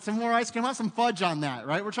want? You want some more ice cream? I want some fudge on that,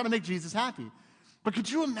 right? We're trying to make Jesus happy. But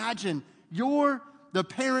could you imagine you're the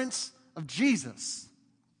parents of Jesus?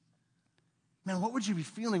 Man, what would you be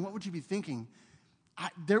feeling? What would you be thinking?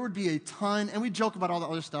 There would be a ton, and we joke about all the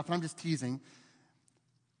other stuff, and I'm just teasing,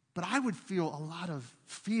 but I would feel a lot of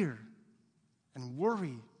fear and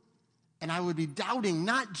worry, and I would be doubting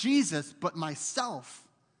not Jesus, but myself.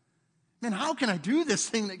 Man, how can I do this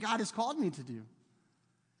thing that God has called me to do?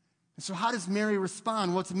 And so how does Mary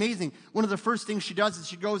respond? Well, it's amazing. One of the first things she does is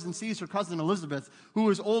she goes and sees her cousin Elizabeth, who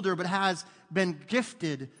is older but has been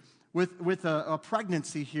gifted with a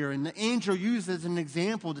pregnancy here. And the angel uses an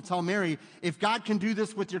example to tell Mary, if God can do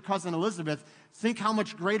this with your cousin Elizabeth, think how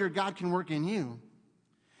much greater God can work in you.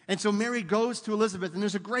 And so Mary goes to Elizabeth, and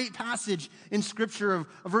there's a great passage in Scripture of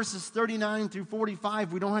verses 39 through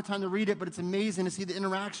 45. We don't have time to read it, but it's amazing to see the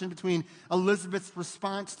interaction between Elizabeth's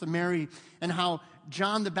response to Mary and how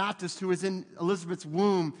John the Baptist, who is in Elizabeth's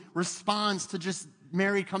womb, responds to just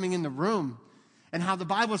Mary coming in the room. And how the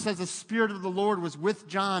Bible says the Spirit of the Lord was with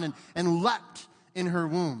John and leapt in her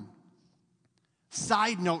womb.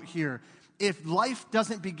 Side note here, if life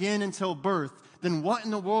doesn't begin until birth, then what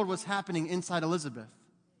in the world was happening inside Elizabeth?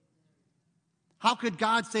 How could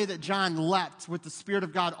God say that John leapt with the Spirit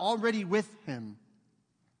of God already with him?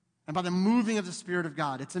 And by the moving of the Spirit of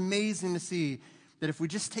God, it's amazing to see that if we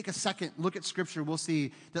just take a second, look at Scripture, we'll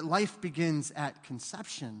see that life begins at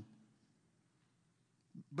conception.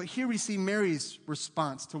 But here we see Mary's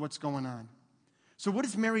response to what's going on. So what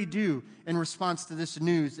does Mary do in response to this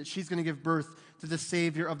news that she's going to give birth to the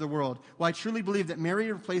Savior of the world? Well, I truly believe that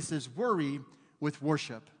Mary replaces worry with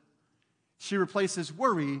worship. She replaces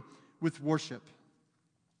worry with worship.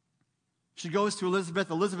 She goes to Elizabeth.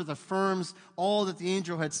 Elizabeth affirms all that the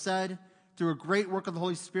angel had said through a great work of the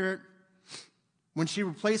Holy Spirit. When she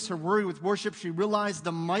replaced her worry with worship, she realized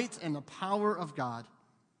the might and the power of God.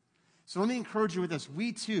 So let me encourage you with this.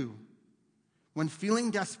 We too, when feeling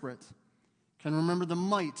desperate, can remember the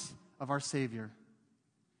might of our Savior.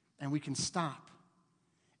 And we can stop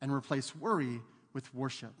and replace worry with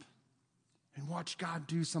worship. And watch God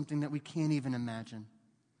do something that we can't even imagine.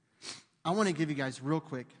 I want to give you guys real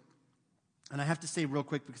quick, and I have to say real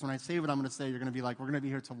quick because when I say what I'm going to say, you're going to be like, we're going to be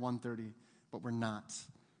here till 1:30, but we're not.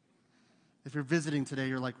 If you're visiting today,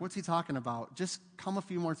 you're like, what's he talking about? Just come a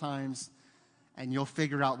few more times, and you'll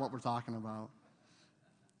figure out what we're talking about.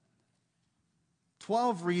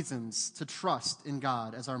 12 reasons to trust in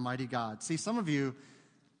God as our mighty God. See, some of you,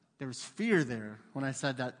 there was fear there when I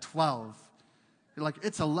said that 12. You're like,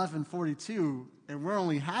 it's 11:42, and we're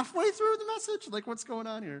only halfway through the message? Like, what's going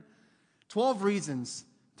on here? 12 reasons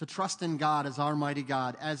to trust in God as our mighty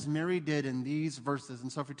God, as Mary did in these verses.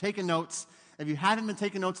 And so if you're taking notes, if you haven't been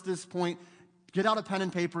taking notes at this point, get out a pen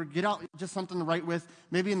and paper, get out just something to write with,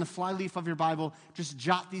 maybe in the flyleaf of your Bible, just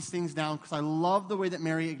jot these things down, because I love the way that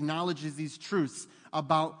Mary acknowledges these truths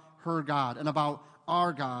about her God and about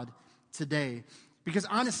our God today. Because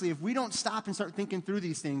honestly, if we don't stop and start thinking through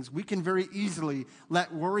these things, we can very easily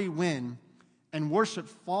let worry win and worship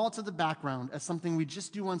fall to the background as something we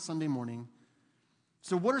just do on Sunday morning.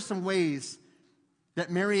 So what are some ways that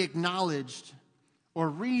Mary acknowledged or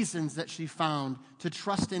reasons that she found to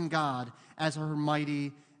trust in God as her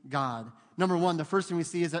mighty God? Number one, the first thing we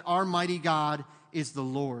see is that our mighty God is the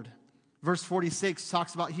Lord. Verse 46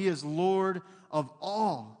 talks about He is Lord of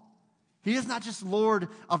all. He is not just Lord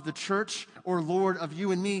of the church or Lord of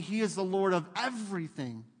you and me. He is the Lord of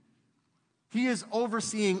everything. He is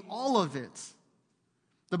overseeing all of it.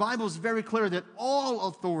 The Bible is very clear that all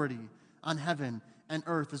authority on heaven and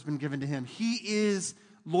earth has been given to Him. He is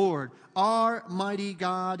Lord. Our mighty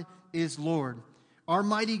God is Lord. Our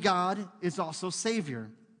mighty God is also Savior.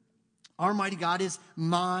 Our mighty God is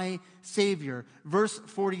my Savior. Verse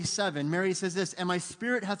 47, Mary says this, and my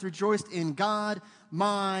spirit hath rejoiced in God,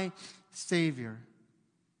 my Savior.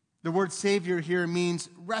 The word Savior here means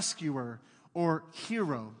rescuer or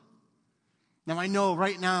hero. Now I know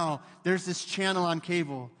right now there's this channel on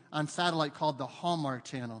cable, on satellite called the Hallmark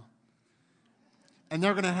Channel. And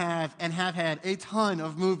they're going to have and have had a ton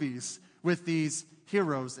of movies with these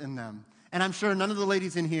heroes in them. And I'm sure none of the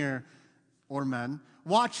ladies in here, or men,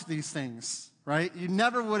 watch these things, right? You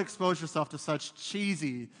never would expose yourself to such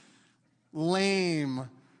cheesy, lame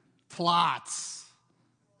plots.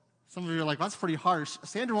 Some of you are like, well, that's pretty harsh.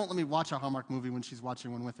 Sandra won't let me watch a Hallmark movie when she's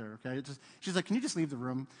watching one with her, okay? She's like, can you just leave the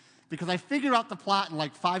room? Because I figure out the plot in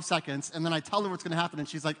like 5 seconds, and then I tell her what's going to happen, and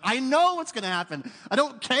she's like, I know what's going to happen. I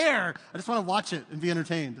don't care. I just want to watch it and be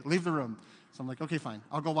entertained. Leave the room. So I'm like, okay, fine.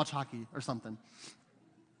 I'll go watch hockey or something.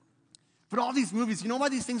 But all these movies, you know why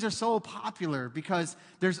these things are so popular? Because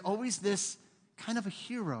there's always this kind of a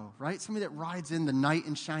hero, right? Somebody that rides in the knight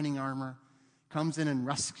in shining armor, comes in and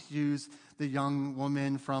rescues the young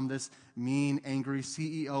woman from this mean, angry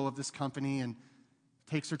CEO of this company and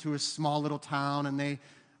takes her to a small little town, and they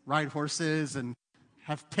ride horses and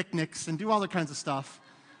have picnics and do all the kinds of stuff.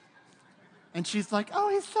 And she's like, oh,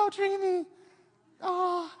 he's so dreamy.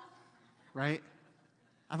 Oh, right?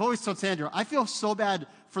 I've always told Sandra, I feel so bad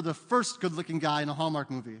for the first good-looking guy in a Hallmark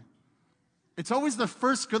movie. It's always the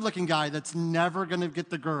first good-looking guy that's never going to get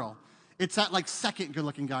the girl. It's that like second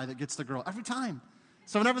good-looking guy that gets the girl every time.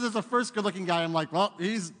 So whenever there's a first good-looking guy, I'm like, well,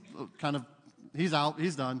 he's out,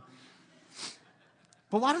 he's done.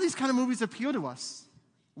 But why do these kind of movies appeal to us?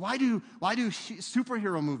 Why do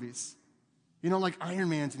superhero movies, like Iron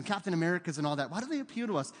Man's and Captain America's and all that, why do they appeal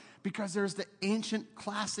to us? Because there's the ancient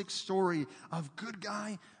classic story of good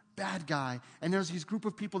guy, bad guy. And there's these group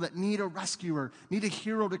of people that need a rescuer, need a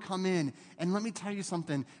hero to come in. And let me tell you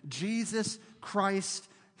something. Jesus Christ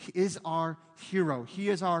is our hero. He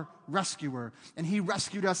is our rescuer. And He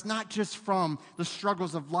rescued us not just from the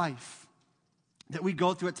struggles of life that we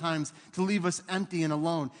go through at times to leave us empty and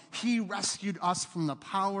alone. He rescued us from the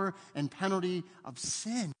power and penalty of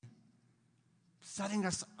sin, setting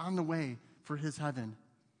us on the way for His heaven.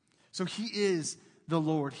 So He is the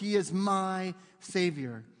Lord. He is my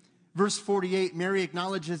Savior. Verse 48, Mary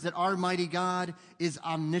acknowledges that our mighty God is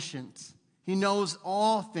omniscient. He knows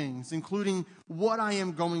all things, including what I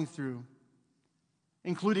am going through,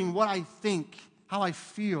 including what I think, how I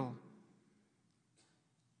feel.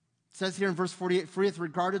 It says here in verse 48, for He hath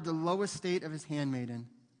regarded the lowest state of His handmaiden.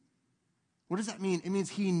 What does that mean? It means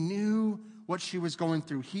He knew what she was going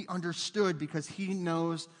through. He understood because He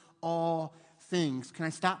knows all things. Can I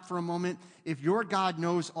stop for a moment? If your God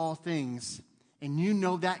knows all things, and you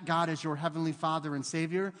know that God as your heavenly Father and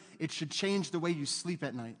Savior, it should change the way you sleep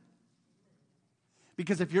at night.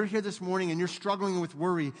 Because if you're here this morning and you're struggling with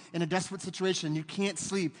worry in a desperate situation, you can't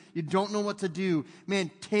sleep, you don't know what to do, man,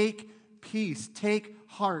 take peace, take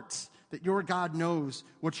heart that your God knows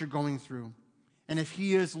what you're going through. And if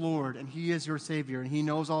He is Lord and He is your Savior and He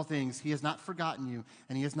knows all things, He has not forgotten you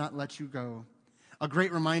and He has not let you go. A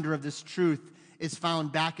great reminder of this truth is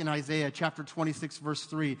found back in Isaiah chapter 26, verse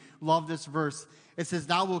 3. Love this verse. It says,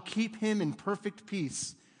 "Thou wilt keep him in perfect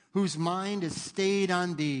peace, whose mind is stayed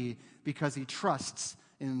on thee, because he trusts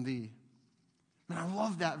in thee." And I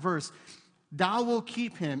love that verse. Thou wilt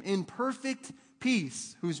keep him in perfect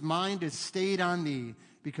peace, whose mind is stayed on thee,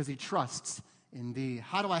 because he trusts in thee.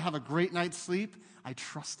 How do I have a great night's sleep? I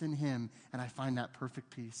trust in Him, and I find that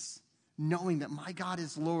perfect peace, knowing that my God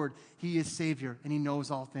is Lord, He is Savior, and He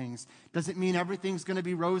knows all things. Does it mean everything's going to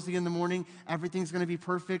be rosy in the morning? Everything's going to be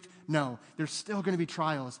perfect? No, there's still going to be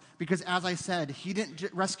trials, because as I said, He didn't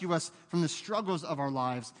rescue us from the struggles of our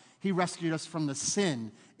lives. He rescued us from the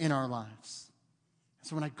sin in our lives.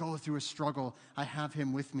 So when I go through a struggle, I have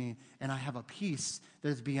Him with me, and I have a peace that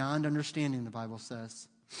is beyond understanding, the Bible says.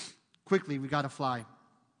 Quickly, we got to fly.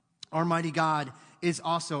 Our mighty God is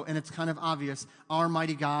also, and it's kind of obvious, our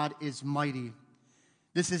mighty God is mighty.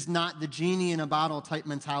 This is not the genie in a bottle type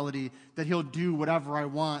mentality that He'll do whatever I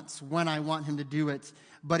want when I want Him to do it,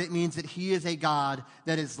 but it means that He is a God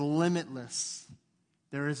that is limitless.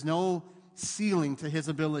 There is no ceiling to His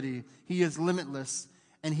ability. He is limitless,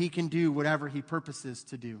 and He can do whatever He purposes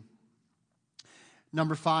to do.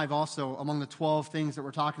 Number 5, also, among the 12 things that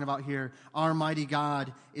we're talking about here, our mighty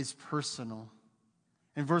God is personal.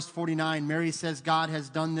 In verse 49, Mary says God has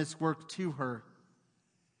done this work to her.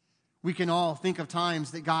 We can all think of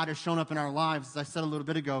times that God has shown up in our lives, as I said a little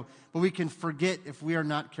bit ago, but we can forget if we are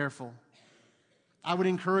not careful. I would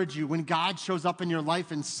encourage you, when God shows up in your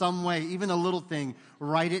life in some way, even a little thing,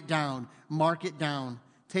 write it down, mark it down.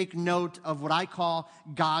 Take note of what I call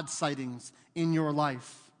God sightings in your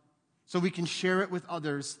life, so we can share it with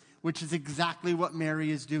others, which is exactly what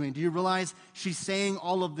Mary is doing. Do you realize she's saying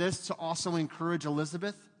all of this to also encourage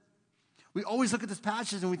Elizabeth? We always look at this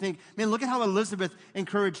passage and we think, man, look at how Elizabeth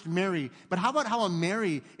encouraged Mary. But how about how a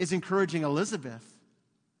Mary is encouraging Elizabeth?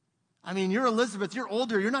 I mean, you're Elizabeth, you're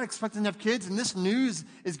older, you're not expecting to have kids, and this news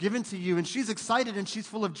is given to you, and she's excited and she's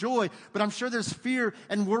full of joy, but I'm sure there's fear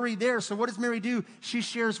and worry there. So what does Mary do? She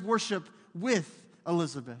shares worship with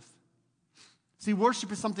Elizabeth. See,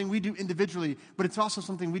 worship is something we do individually, but it's also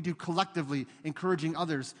something we do collectively, encouraging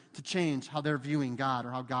others to change how they're viewing God or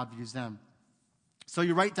how God views them. So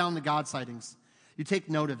you write down the God sightings. You take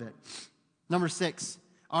note of it. Number 6,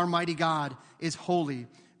 our mighty God is holy.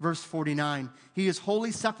 Verse 49, He is wholly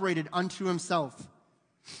separated unto Himself.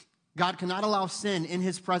 God cannot allow sin in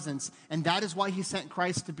His presence, and that is why He sent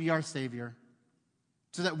Christ to be our Savior,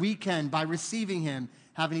 so that we can, by receiving Him,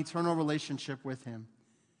 have an eternal relationship with Him.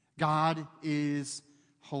 God is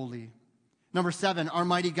holy. Number 7, our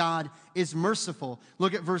mighty God is merciful.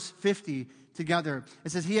 Look at verse 50 together.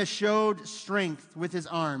 It says, He has showed strength with His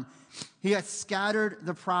arm. He has scattered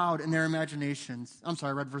the proud in their imaginations. I'm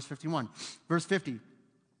sorry, I read verse 51. Verse 50.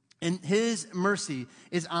 And His mercy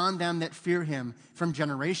is on them that fear Him from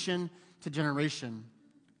generation to generation.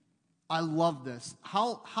 I love this.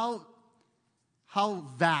 How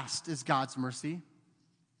vast is God's mercy?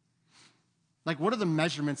 Like, what are the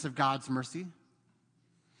measurements of God's mercy?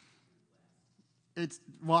 I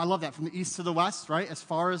love that. From the east to the west, right? As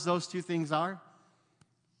far as those two things are,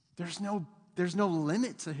 there's no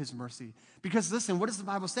limit to His mercy. Because listen, what does the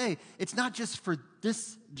Bible say? It's not just for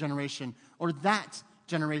this generation or that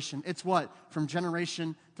generation. It's what? From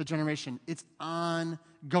generation to generation. It's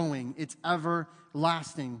ongoing. It's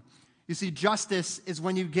everlasting. You see, justice is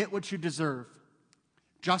when you get what you deserve.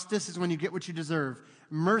 Justice is when you get what you deserve.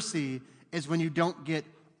 Mercy is when you don't get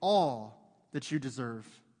all that you deserve.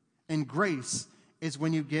 And grace is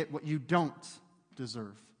when you get what you don't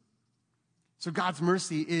deserve. So God's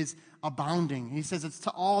mercy is abounding. He says it's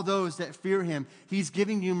to all those that fear Him. He's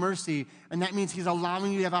giving you mercy, and that means He's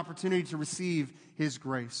allowing you to have opportunity to receive His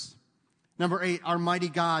grace. Number 8, our mighty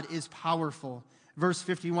God is powerful. Verse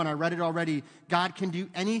 51, I read it already. God can do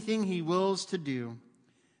anything He wills to do.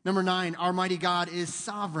 Number 9, our mighty God is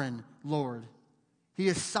sovereign Lord. He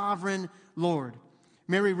is sovereign Lord.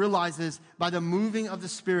 Mary realizes by the moving of the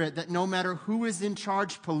Spirit that no matter who is in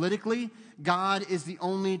charge politically, God is the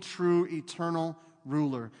only true eternal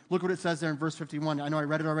ruler. Look what it says there in verse 51. I know I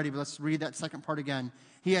read it already, but let's read that second part again.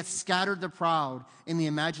 He hath scattered the proud in the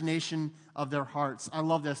imagination of their hearts. I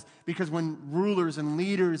love this because when rulers and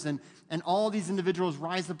leaders and all these individuals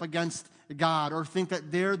rise up against God or think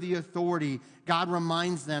that they're the authority, God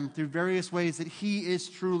reminds them through various ways that he is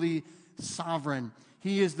truly sovereign.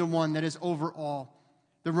 He is the one that is over all.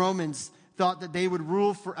 The Romans thought that they would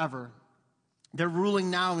rule forever. They're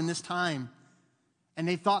ruling now in this time, and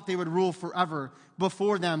they thought they would rule forever.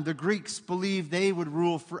 Before them, the Greeks believed they would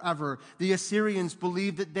rule forever. The Assyrians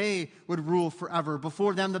believed that they would rule forever.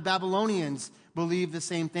 Before them, the Babylonians believed the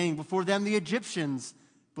same thing. Before them, the Egyptians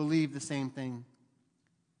believed the same thing.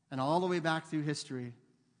 And all the way back through history.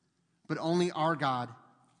 But only our God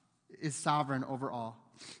is sovereign over all.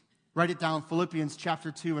 Write it down, Philippians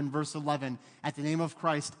chapter 2 and verse 11. At the name of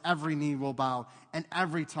Christ, every knee will bow and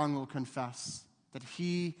every tongue will confess that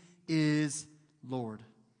he is Lord.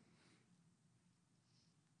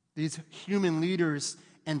 These human leaders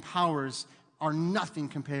and powers are nothing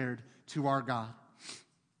compared to our God.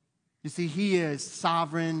 You see, he is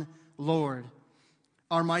sovereign Lord.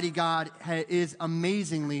 Our mighty God is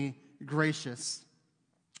amazingly gracious.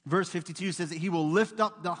 Verse 52 says that he will lift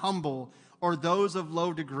up the humble or those of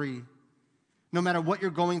low degree. No matter what you're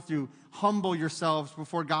going through, humble yourselves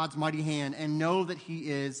before God's mighty hand and know that he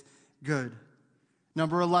is good.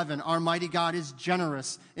 Number 11, our mighty God is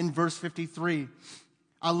generous in verse 53.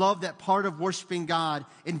 I love that part of worshiping God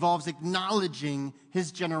involves acknowledging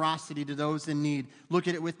his generosity to those in need. Look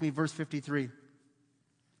at it with me, verse 53.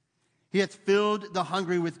 He hath filled the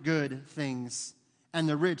hungry with good things, and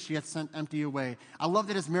the rich he hath sent empty away. I love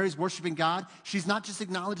that as Mary's worshiping God, she's not just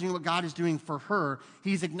acknowledging what God is doing for her,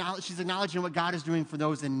 she's acknowledging what God is doing for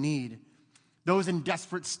those in need, those in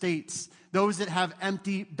desperate states, those that have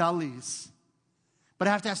empty bellies. But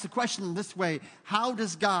I have to ask the question this way: how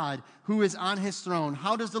does God, who is on his throne,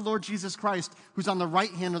 how does the Lord Jesus Christ, who's on the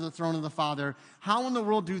right hand of the throne of the Father, how in the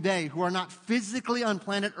world do they, who are not physically on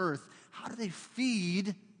planet Earth, how do they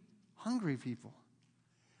feed hungry people?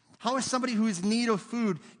 How does somebody who is in need of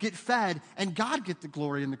food get fed and God get the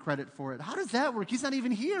glory and the credit for it? How does that work? He's not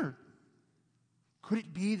even here. Could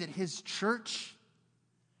it be that his church,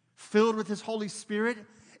 filled with his Holy Spirit,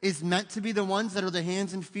 is meant to be the ones that are the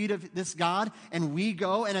hands and feet of this God, and we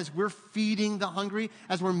go, and as we're feeding the hungry,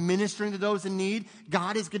 as we're ministering to those in need,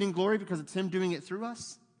 God is getting glory because it's him doing it through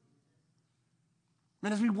us?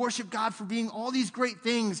 And as we worship God for being all these great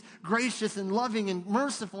things, gracious and loving and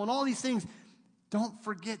merciful and all these things, don't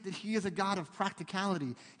forget that he is a God of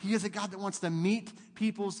practicality. He is a God that wants to meet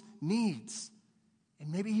people's needs.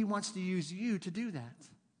 And maybe he wants to use you to do that.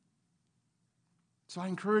 So I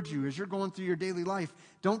encourage you, as you're going through your daily life,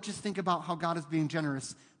 don't just think about how God is being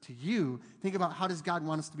generous to you. Think about how does God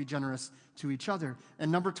want us to be generous to each other.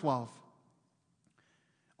 And number 12,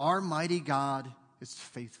 our mighty God is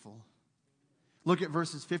faithful. Look at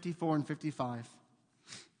verses 54 and 55. It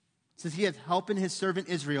says, he hath helped his servant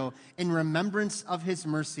Israel in remembrance of his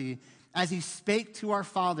mercy, as he spake to our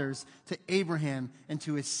fathers, to Abraham, and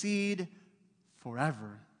to his seed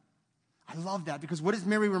forever. I love that, because what is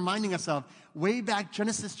Mary reminding us of? Way back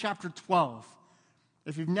Genesis chapter 12.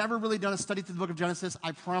 If you've never really done a study through the book of Genesis,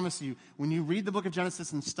 I promise you, when you read the book of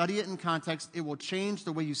Genesis and study it in context, it will change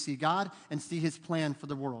the way you see God and see his plan for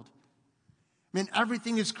the world. Man,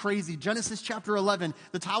 everything is crazy. Genesis chapter 11,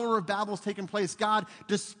 the Tower of Babel is taking place. God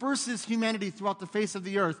disperses humanity throughout the face of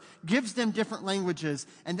the earth, gives them different languages.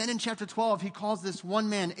 And then in chapter 12, he calls this one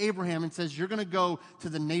man, Abraham, and says, you're going to go to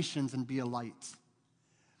the nations and be a light.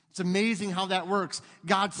 It's amazing how that works.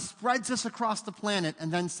 God spreads us across the planet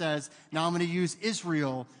and then says, now I'm going to use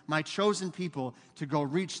Israel, my chosen people, to go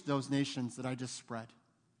reach those nations that I just spread.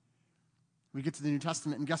 We get to the New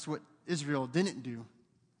Testament, and guess what Israel didn't do?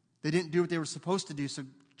 They didn't do what they were supposed to do. So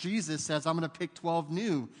Jesus says, I'm going to pick 12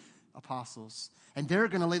 new apostles. And they're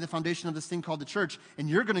going to lay the foundation of this thing called the church. And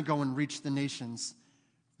you're going to go and reach the nations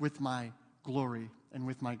with my glory and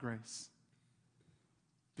with my grace.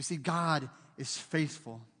 You see, God is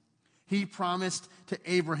faithful. He promised to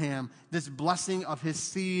Abraham this blessing of his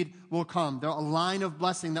seed will come. There's a line of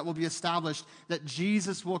blessing that will be established, that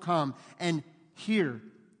Jesus will come. And here,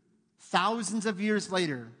 thousands of years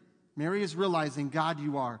later, Mary is realizing, God,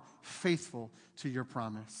 you are faithful to your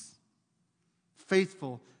promise,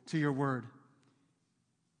 faithful to your word.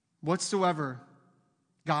 Whatsoever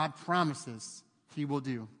God promises, he will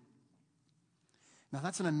do. Now,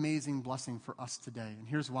 that's an amazing blessing for us today, and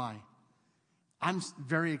here's why. I'm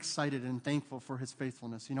very excited and thankful for his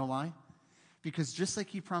faithfulness. You know why? Because just like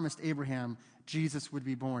he promised Abraham Jesus would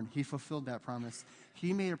be born, he fulfilled that promise.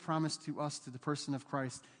 He made a promise to us through the person of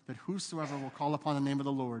Christ that whosoever will call upon the name of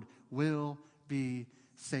the Lord will be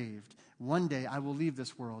saved. One day I will leave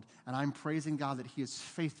this world, and I'm praising God that he is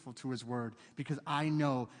faithful to his word, because I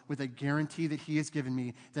know with a guarantee that he has given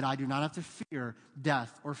me that I do not have to fear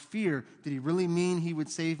death or fear, did he really mean he would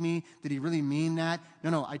save me? Did he really mean that?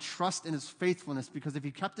 No, I trust in his faithfulness, because if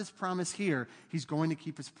he kept his promise here, he's going to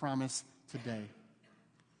keep his promise today.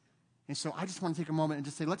 And so I just want to take a moment and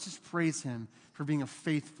just say, let's just praise him for being a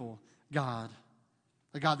faithful God,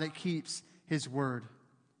 a God that keeps his word.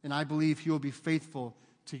 And I believe he will be faithful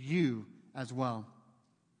to you as well.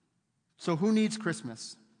 So who needs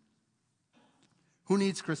Christmas? Who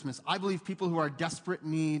needs Christmas? I believe people who are desperate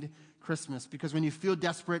need Christmas, because when you feel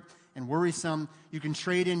desperate and worrisome, you can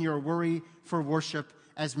trade in your worry for worship,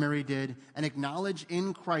 as Mary did, and acknowledge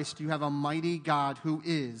in Christ you have a mighty God who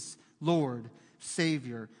is Lord,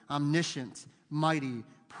 Savior, omniscient, mighty,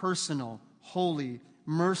 personal, holy,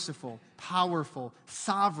 merciful, powerful,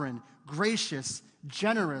 sovereign, gracious,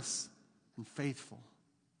 generous, and faithful.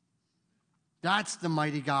 That's the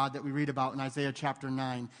mighty God that we read about in Isaiah chapter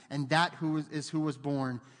 9. And that who was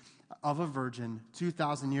born of a virgin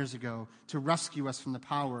 2,000 years ago to rescue us from the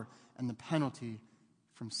power and the penalty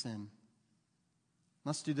from sin.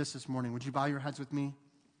 Let's do this morning. Would you bow your heads with me?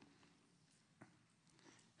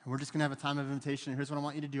 And we're just going to have a time of invitation. Here's what I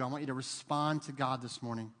want you to do. I want you to respond to God this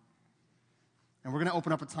morning. And we're going to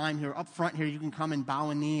open up a time here. Up front here, you can come and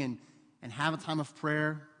bow a knee and have a time of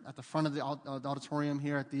prayer at the front of the auditorium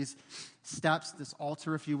here at these steps, this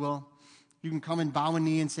altar, if you will. You can come and bow a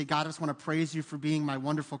knee and say, God, I just want to praise you for being my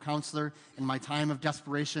wonderful counselor in my time of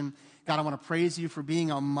desperation. God, I want to praise you for being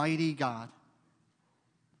a mighty God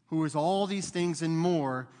who is all these things and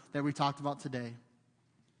more that we talked about today.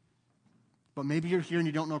 But maybe you're here and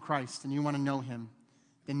you don't know Christ and you want to know him.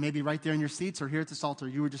 Then maybe right there in your seats or here at this altar,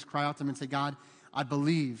 you would just cry out to him and say, God, I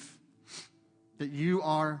believe that you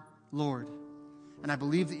are Lord. And I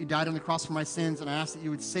believe that you died on the cross for my sins, and I ask that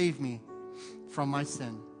you would save me from my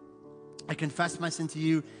sin. I confess my sin to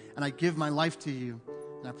you, and I give my life to you.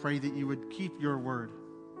 And I pray that you would keep your word.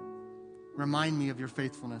 Remind me of your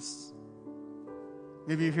faithfulness.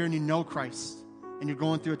 Maybe you're here and you know Christ, and you're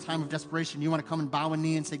going through a time of desperation. You want to come and bow a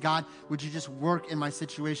knee and say, God, would you just work in my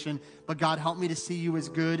situation? But God, help me to see you as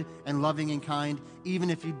good and loving and kind,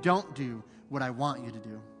 even if you don't do what I want you to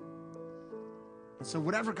do. And so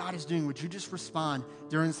whatever God is doing, would you just respond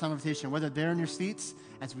during this time of invitation, whether they're in your seats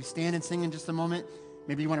as we stand and sing in just a moment.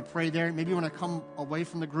 Maybe you want to pray there. Maybe you want to come away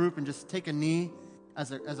from the group and just take a knee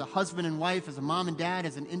as a husband and wife, as a mom and dad,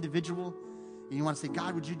 as an individual. And you want to say,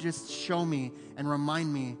 God, would you just show me and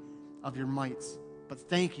remind me of your might? But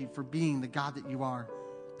thank you for being the God that you are,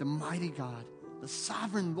 the mighty God, the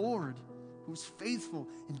sovereign Lord, who's faithful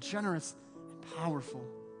and generous and powerful,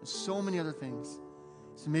 and so many other things.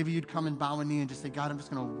 So maybe you'd come and bow a knee and just say, God, I'm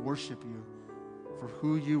just going to worship you for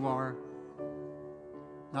who you are.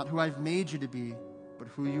 Not who I've made you to be, but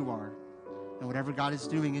who you are. And whatever God is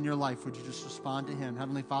doing in your life, would you just respond to him?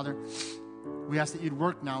 Heavenly Father, we ask that you'd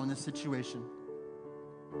work now in this situation,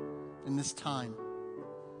 in this time.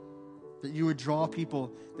 That you would draw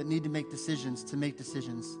people that need to make decisions.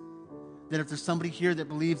 That if there's somebody here that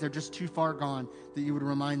believes they're just too far gone, that you would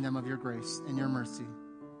remind them of your grace and your mercy.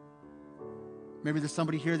 Maybe there's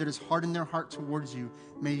somebody here that has hardened their heart towards you.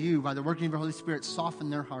 May you, by the working of your Holy Spirit, soften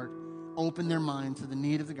their heart, open their mind to the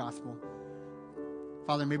need of the gospel.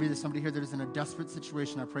 Father, maybe there's somebody here that is in a desperate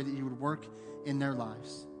situation. I pray that you would work in their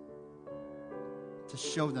lives to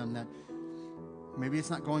show them that maybe it's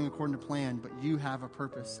not going according to plan, but you have a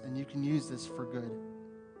purpose, and you can use this for good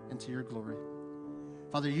and to your glory.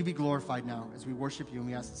 Father, you be glorified now as we worship you, and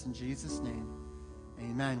we ask this in Jesus' name.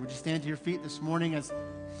 Amen. Would you stand to your feet this morning as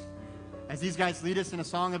these guys lead us in a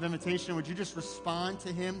song of invitation? Would you just respond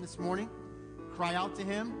to him this morning? Cry out to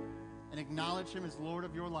him and acknowledge him as Lord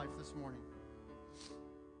of your life this morning.